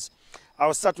platforms.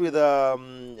 I'll start with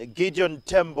Gideon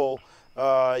Tembo.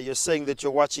 You're saying that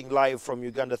you're watching live from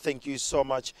Uganda. Thank you so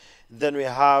much. Then we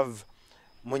have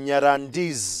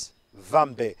Munyarandiz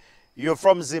Vambe. You're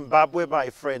from Zimbabwe,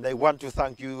 my friend. I want to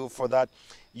thank you for that.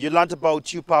 You learned about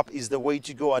UPAP is the way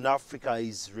to go, and Africa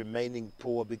is remaining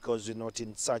poor because you're not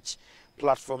in such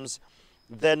platforms.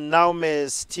 Then Naume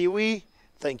Stewie,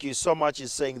 thank you so much,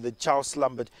 is saying that Charles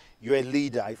Lambert, you're a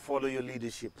leader. I follow your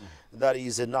leadership. That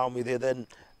is a Naomi there. Then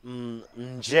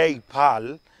Njay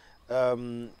Pal,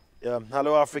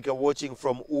 hello Africa, watching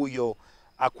from Uyo,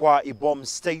 Akwa Ibom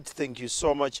State. Thank you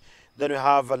so much. Then we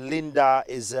have Linda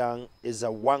is a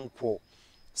Wankwo,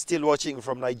 still watching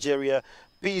from Nigeria.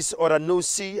 Peace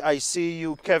Oranusi, I see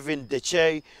you. Kevin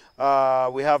Deche.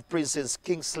 We have Princess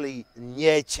Kingsley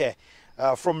Nyeche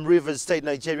from River State,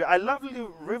 Nigeria. I love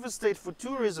River State for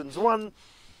two reasons. One,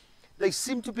 they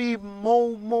seem to be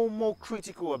more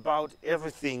critical about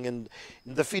everything, and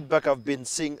in the feedback I've been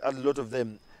seeing a lot of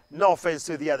them. No offense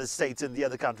to the other states and the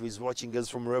other countries watching us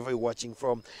from wherever you're watching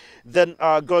from. Then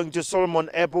going to Solomon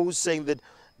Ebo, saying that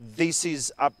this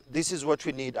is what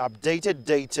we need. Updated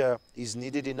data is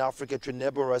needed in Africa to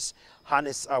enable us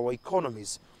harness our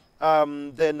economies.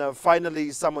 Then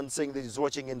finally, someone saying that he's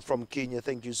watching in from Kenya.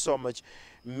 Thank you so much.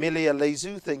 Milia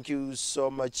Lezu, thank you so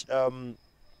much.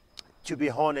 To be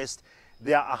honest,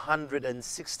 there are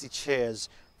 160 chairs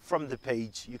from the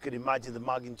page. You can imagine the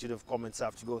magnitude of comments I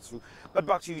have to go through. But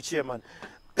back to you, Chairman.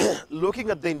 Looking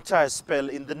at the entire spell,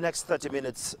 in the next 30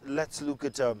 minutes, let's look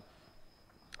at the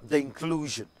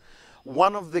inclusion.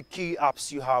 One of the key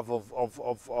apps you have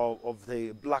of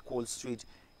the Black Wall Street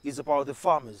is about the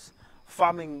farmers.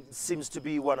 Farming seems to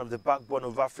be one of the backbone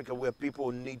of Africa, where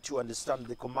people need to understand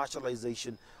the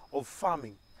commercialization of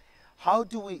farming. How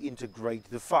do we integrate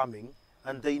the farming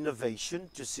and the innovation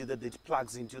to see that it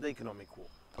plugs into the economic war?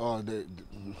 Oh, the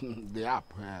app.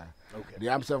 Okay. The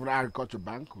M7 Agriculture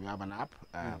Bank, we have an app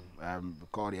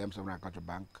called the M7 Agriculture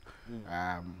Bank.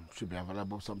 Should be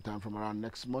available sometime from around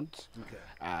next month. Okay.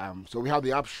 So we have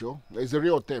the app show. It's a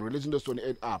real thing. Releasing those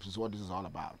 28 apps is what this is all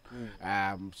about.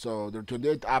 So the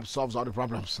 28 apps solves all the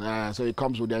problems. So it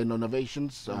comes with their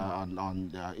innovations on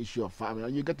the issue of farming,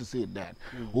 and you get to see it there.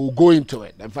 We'll go into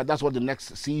it. In fact, that's what the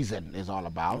next season is all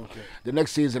about. Okay. The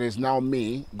next season is now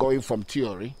me going from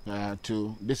theory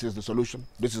to this is the solution.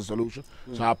 This is the solution.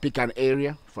 So I'll pick an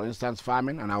area, for instance,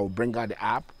 farming, and I will bring out the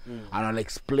app, and I'll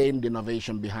explain the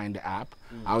innovation behind the app.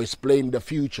 I'll explain the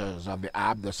features of the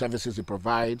app, the services it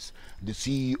provides, the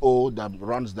CEO that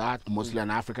runs that, mostly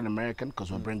an African American,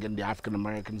 because we're bringing the African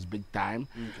Americans big time.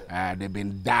 Okay. They've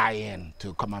been dying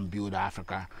to come and build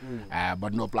Africa,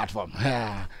 but no platform.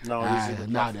 Now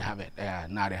they have it.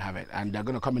 Now they have it, and they're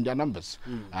going to come in their numbers.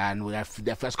 And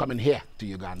they're first coming here to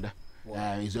Uganda.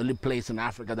 Wow. It's the only place in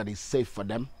Africa that is safe for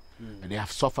them. They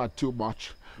have suffered too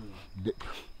much.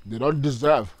 They don't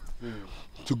deserve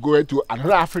to go into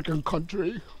another African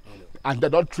country, and they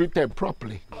don't treat them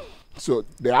properly. So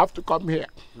they have to come here,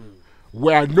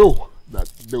 where I know that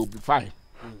they will be fine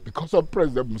because of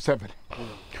President Museveni.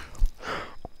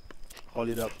 Hold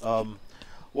it up.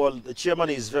 Well, the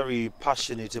chairman is very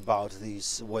passionate about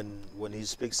this when he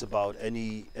speaks about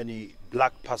any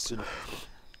black person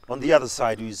on the other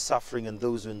side who is suffering, and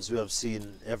those ones who have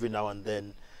seen every now and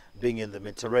then being in the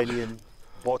Mediterranean,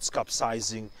 boats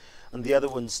capsizing, and the other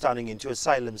ones turning into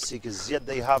asylum seekers. Yet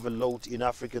they have a lot in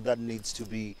Africa that needs to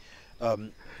be,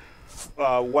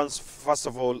 first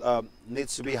of all,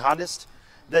 needs to be harnessed.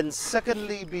 Then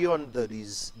secondly, beyond that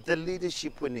is the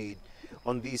leadership we need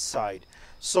on this side.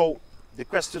 So the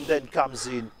question then comes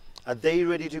in, are they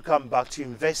ready to come back to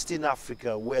invest in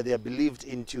Africa, where they are believed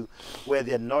into, where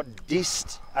they're not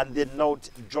dissed and they're not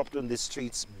dropped on the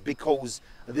streets because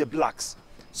they're blacks?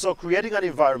 So creating an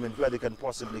environment where they can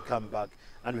possibly come back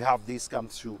and we have this come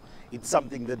through, it's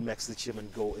something that makes the chairman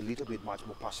go a little bit much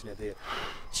more passionate there.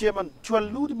 Chairman, to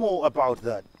allude more about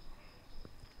that,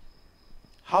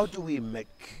 how do we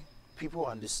make people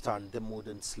understand the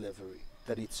modern slavery,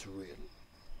 that it's real?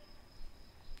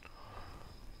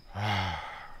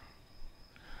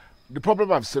 The problem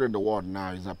I've seen in the world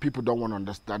now is that people don't want to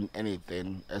understand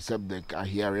anything except they are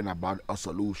hearing about a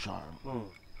solution.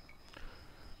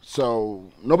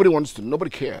 So nobody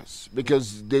cares,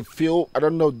 because they feel, I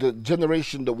don't know, the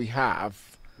generation that we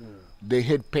have, they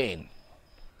hate pain.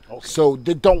 Okay. So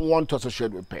they don't want to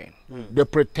associate with pain. They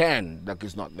pretend that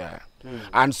it's not there.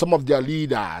 And some of their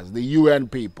leaders, the UN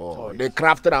people, they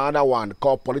crafted another one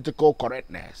called political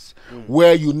correctness,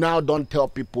 where you now don't tell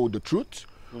people the truth,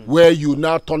 where you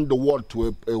now turn the world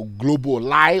to a global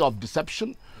lie of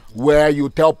deception, where you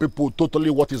tell people totally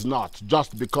what is not,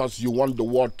 just because you want the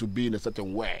world to be in a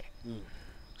certain way.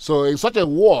 So in such a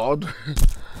world,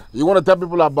 you want to tell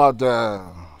people about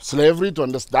slavery to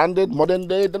understand it, modern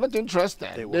day, they're not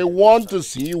interested. They want to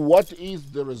see what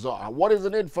is the result, what is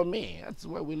in it for me. That's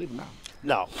where we live now.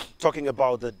 Now, talking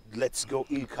about the Let's Go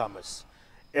e-commerce,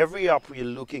 every app we're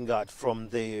looking at from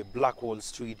the Black Wall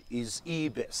Street is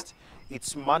e-based.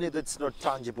 It's money that's not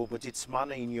tangible, but it's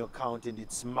money in your account, and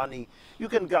it's money you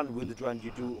can go and withdraw, and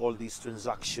you do all these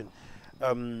transactions.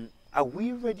 Are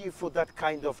we ready for that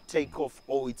kind of takeoff,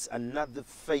 or it's another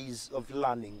phase of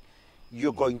learning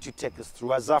you're going to take us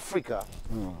through as Africa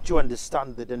to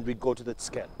understand that and we go to that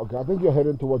scale? Okay, I think you're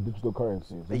heading towards digital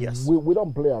currencies. Yes. We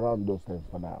don't play around those things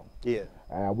for now. Yeah.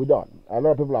 We don't. A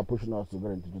lot of people are pushing us to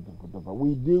get into digital cryptocurrency.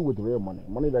 We deal with real money,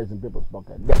 money that is in people's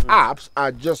pocket. The apps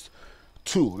are just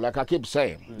two, like I keep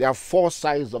saying. There are four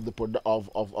sides of the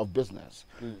of business.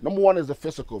 Number one is the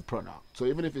physical product. So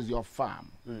even if it's your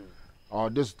farm, or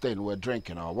this thing we're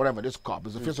drinking, or whatever, this cup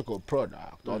is a physical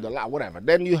product, or the whatever.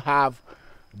 Then you have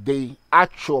the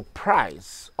actual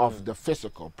price of the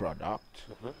physical product.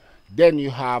 Then you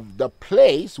have the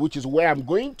place, which is where I'm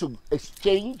going to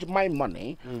exchange my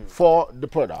money for the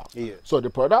product. Yeah. So the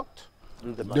product,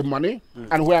 The money,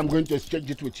 and where I'm going to exchange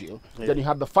it with you. Then you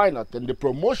have the final thing, the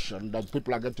promotion that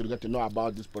people are going to get to know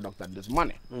about this product and this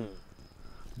money.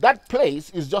 That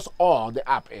place is just all the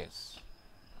app is.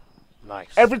 Nice.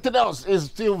 Everything else is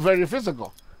still very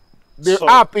physical. The So-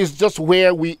 app is just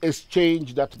where we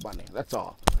exchange that money. That's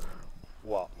all.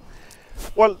 Wow.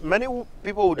 Well, many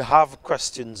people would have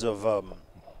questions of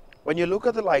when you look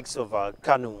at the likes of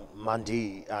Kanu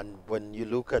Mandi, and when you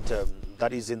look at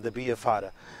that is in the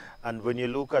BFR, and when you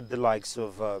look at the likes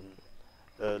of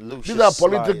Lucius These are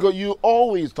political. Sly, You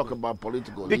always talk about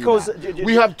political Because leaders.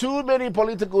 We have too many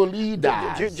political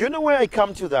leaders. do you know where I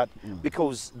come to that?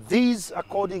 Because these,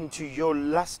 according to your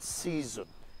last season,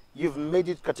 you've made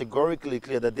it categorically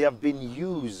clear that they have been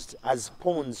used as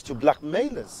pawns to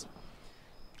blackmailers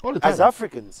All the time. as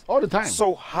Africans. All the time.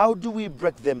 So how do we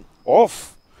break them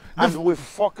off and we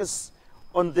focus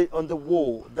on the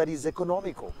war that is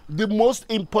economical? The most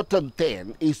important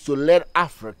thing is to let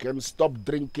Africans stop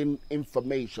drinking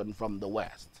information from the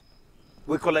West.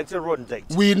 We collect a run date.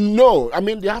 We know, I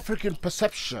mean, the African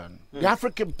perception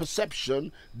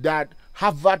that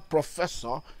Harvard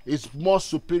professor is more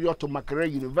superior to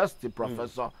Makerere University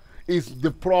professor is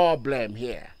the problem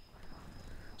here.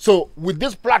 So with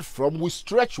this platform, we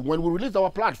stretch, when we release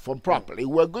our platform properly,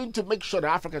 we're going to make sure that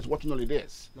Africa is watching only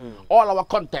this. All our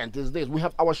content is this. We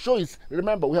have our shows,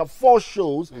 remember, we have 4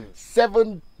 shows,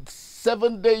 7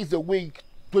 days a week,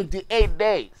 28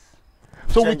 days.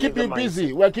 So we keep you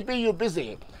busy. We're keeping you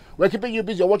busy. We're keeping you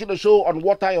busy. You're watching the show on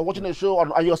water, you're watching the show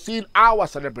on, and you're seeing our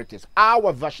celebrities,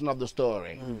 our version of the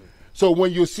story. So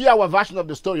when you see our version of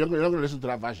the story, you're not going to listen to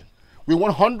that version. We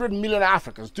want 100 million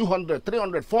Africans, 200,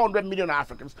 300, 400 million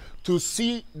Africans to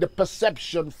see the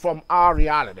perception from our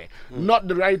reality, not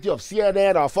the reality of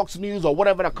CNN or Fox News or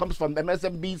whatever that comes from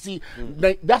MSNBC.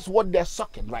 That's what they're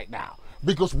sucking right now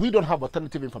because we don't have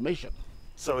alternative information.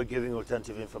 So we're giving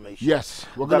alternative information. Yes,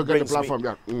 we're going to get the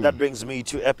platform. That brings me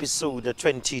to episode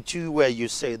 22, where you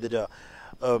say that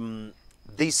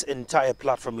this entire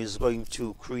platform is going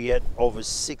to create over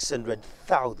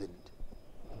 600,000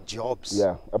 jobs.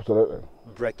 Yeah, absolutely.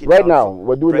 Break it Right down now, for-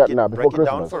 we're doing break that it- now, before break it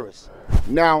down Christmas. for us.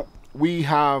 Now, we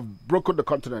have broken the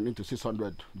continent into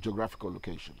 600 geographical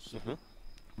locations.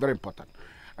 Very important.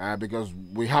 Because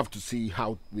we have to see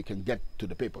how we can get to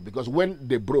the people. Because when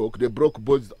they broke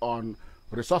based on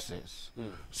resources.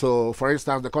 So, for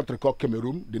instance, the country called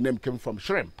Cameroon, the name came from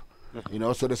shrimp. You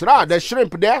know, so they said, there's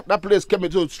shrimp there. That place came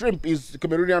into shrimp is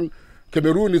Cameroonian.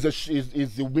 Cameroon is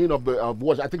the meaning of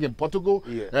what I think in Portugal.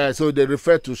 Yeah. So they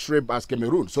refer to shrimp as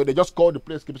Cameroon. So they just called the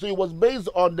place Cameroon. So it was based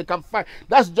on the campfire.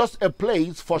 That's just a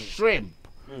place for shrimp.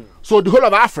 So the whole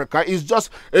of Africa is just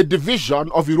a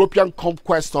division of European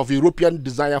conquest, of European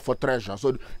desire for treasure.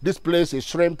 So this place is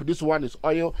shrimp, this one is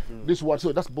oil, this one,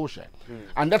 so that's bullshit.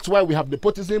 And that's why we have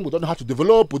nepotism. We don't know how to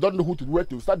develop, we don't know where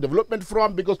to start development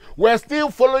from, because we're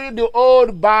still following the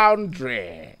old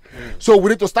boundary. So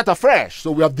we need to start afresh.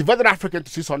 So we have divided Africa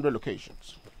into 600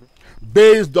 locations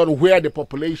based on where the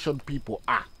population people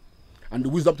are. And the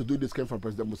wisdom to do this came from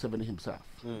President Museveni himself.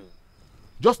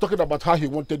 just talking about how he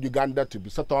wanted Uganda to be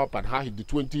set up and how the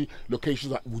 20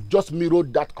 locations would just mirror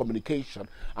that communication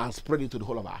and spread it to the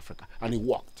whole of Africa. And it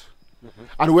worked.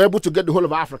 And we were able to get the whole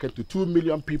of Africa to 2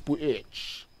 million people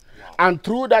each. Wow. And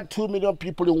through that 2 million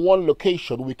people in one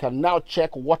location, we can now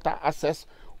check water access,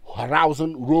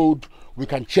 housing, road. We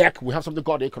can check, we have something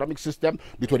called the economic system.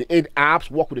 The 28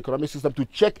 apps work with the economic system to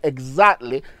check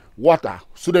exactly water,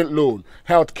 student loan,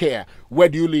 health care, where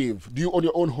do you live, do you own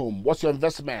your own home, what's your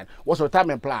investment, what's your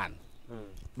retirement plan.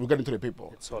 We get into the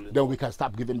people. Then we can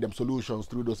start giving them solutions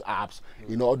through those apps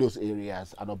in all those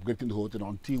areas and upgrading the whole thing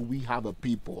until we have a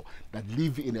people that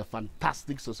live in a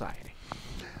fantastic society.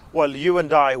 Well, you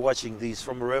and I watching this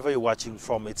from wherever you're watching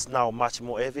from, it's now much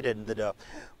more evident that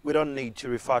we don't need to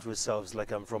refer to ourselves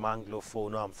like I'm from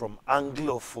Anglophone or I'm from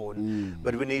Anglophone,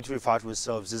 but we need to refer to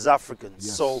ourselves as Africans.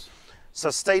 Yes. So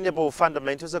sustainable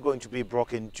fundamentals are going to be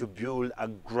broken to build a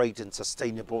great and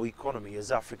sustainable economy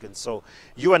as Africans. So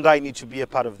you and I need to be a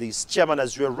part of this. Chairman,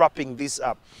 as we're wrapping this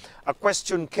up, a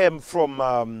question came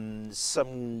from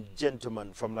some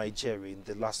gentleman from Nigeria in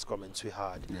the last comments we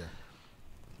had. Yeah.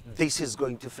 This is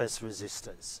going to face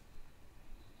resistance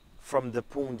from the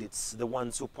pundits, the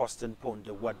ones who post and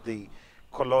ponder what the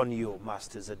colonial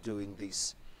masters are doing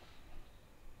this.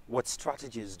 What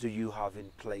strategies do you have in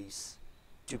place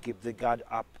to keep the guard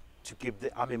up, to keep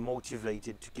the army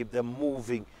motivated, to keep them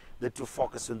moving, to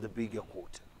focus on the bigger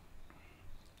quarter?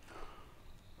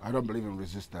 I don't believe in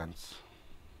resistance.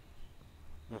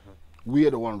 We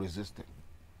are the one resisting.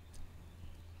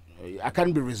 I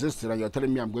can't be resisting and you're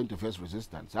telling me I'm going to face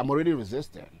resistance. I'm already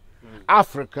resisting.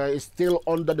 Africa is still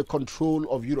under the control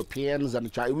of Europeans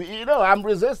and China. You know, I'm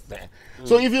resisting.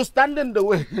 So if you stand in the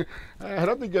way, I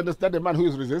don't think you understand the man who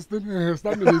is resisting.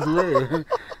 Stand in his way.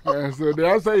 So the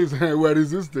answer is we're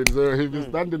resisting. So if you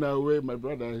stand in our way, my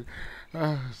brother,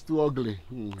 it's too ugly.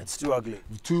 It's too ugly.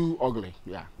 Too ugly,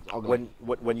 yeah. Ugly.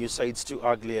 When you say it's too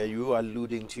ugly, are you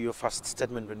alluding to your first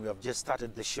statement when we have just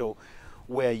started the show,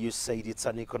 where you said it's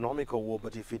an economical war,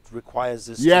 but if it requires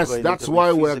us yes, to go that's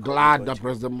why we're glad that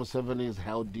President Museveni is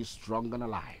healthy, strong, and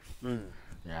alive.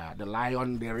 Yeah, the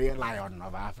lion, the real lion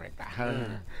of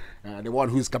Africa. The one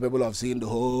who is capable of seeing the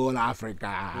whole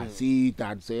Africa, see it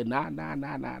and say, nah,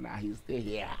 he's still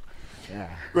here. Yeah.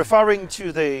 Referring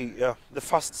to the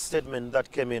first statement that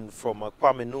came in from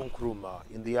Kwame Nkrumah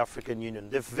in the African Union,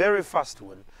 the very first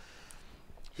one,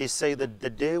 he said that the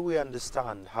day we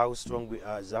understand how strong we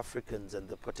are as Africans and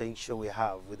the potential we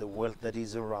have with the wealth that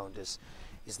is around us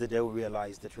is the day we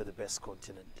realize that we're the best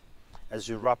continent. As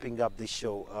we're wrapping up this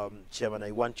show, Chairman,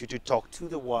 I want you to talk to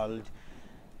the world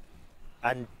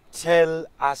and tell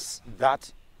us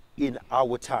that in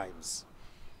our times.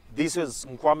 This was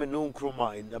Kwame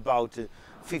Nkrumah in about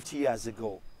 50 years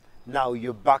ago. Now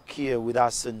you're back here with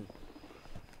us and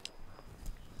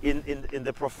in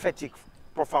the prophetic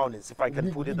profoundness, if I can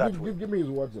put it that way. Give me his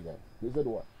words again. He said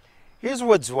what? His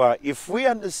words were, if we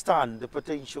understand the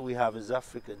potential we have as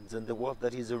Africans and the wealth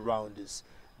that is around us,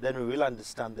 then we will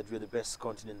understand that we're the best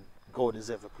continent God has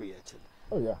ever created.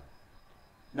 Oh, yeah.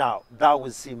 Now, that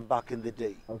was him back in the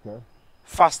day. Okay.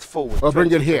 Fast forward. Oh,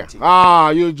 bring it here.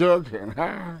 Ah, you're joking.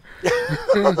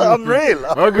 I'm real.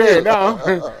 Okay, now,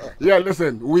 yeah,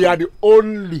 listen, we are the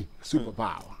only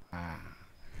superpower.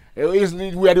 We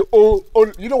are the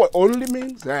only, you know what only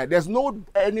means? There's no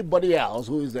anybody else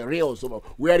who is the real superpower.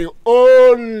 We are the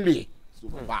only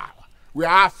superpower. We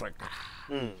are Africa.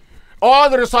 All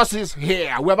the resources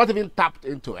here, we have not even tapped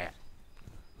into it.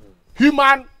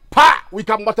 Human power, we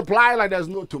can multiply like there's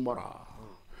no tomorrow.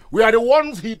 We are the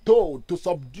ones he told to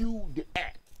subdue the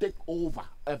earth, take over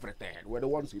everything. We're the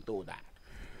ones he told that.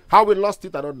 How we lost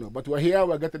it, I don't know. But we're here,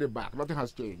 we're getting it back. Nothing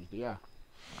has changed, yeah.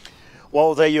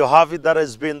 Well, there you have it. That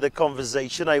has been the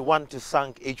conversation. I want to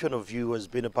thank each one of you who has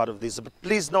been a part of this. But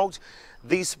please note,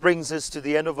 this brings us to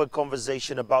the end of a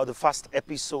conversation about the first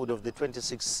episode of the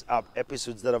 26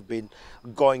 episodes that have been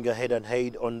going ahead and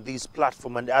ahead on this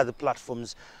platform and other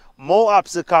platforms. More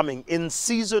apps are coming. In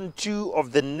season 2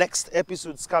 of the next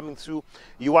episodes coming through,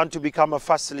 you want to become a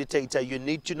facilitator. You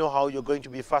need to know how you're going to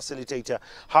be a facilitator,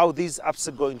 how these apps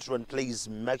are going to run. Please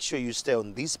make sure you stay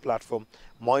on this platform.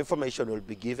 More information will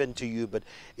be given to you, but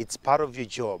it's part of your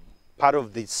job, part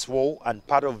of the SWO, and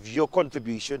part of your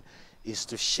contribution is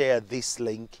to share this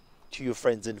link to your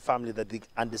friends and family that they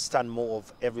understand more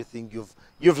of everything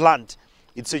you've learned.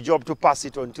 It's a job to pass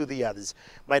it on to the others.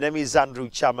 My name is Andrew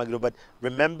Chamaglo, but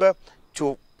remember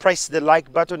to press the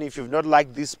like button. If you've not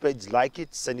liked this page, like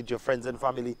it, send it to your friends and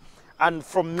family. And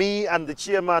from me and the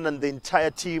chairman and the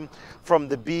entire team from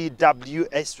the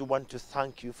BWS, we want to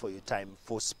thank you for your time,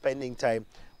 for spending time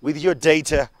with your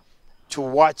data to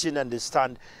watch and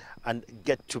understand and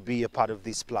get to be a part of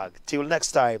this plug. Till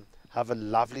next time, have a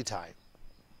lovely time.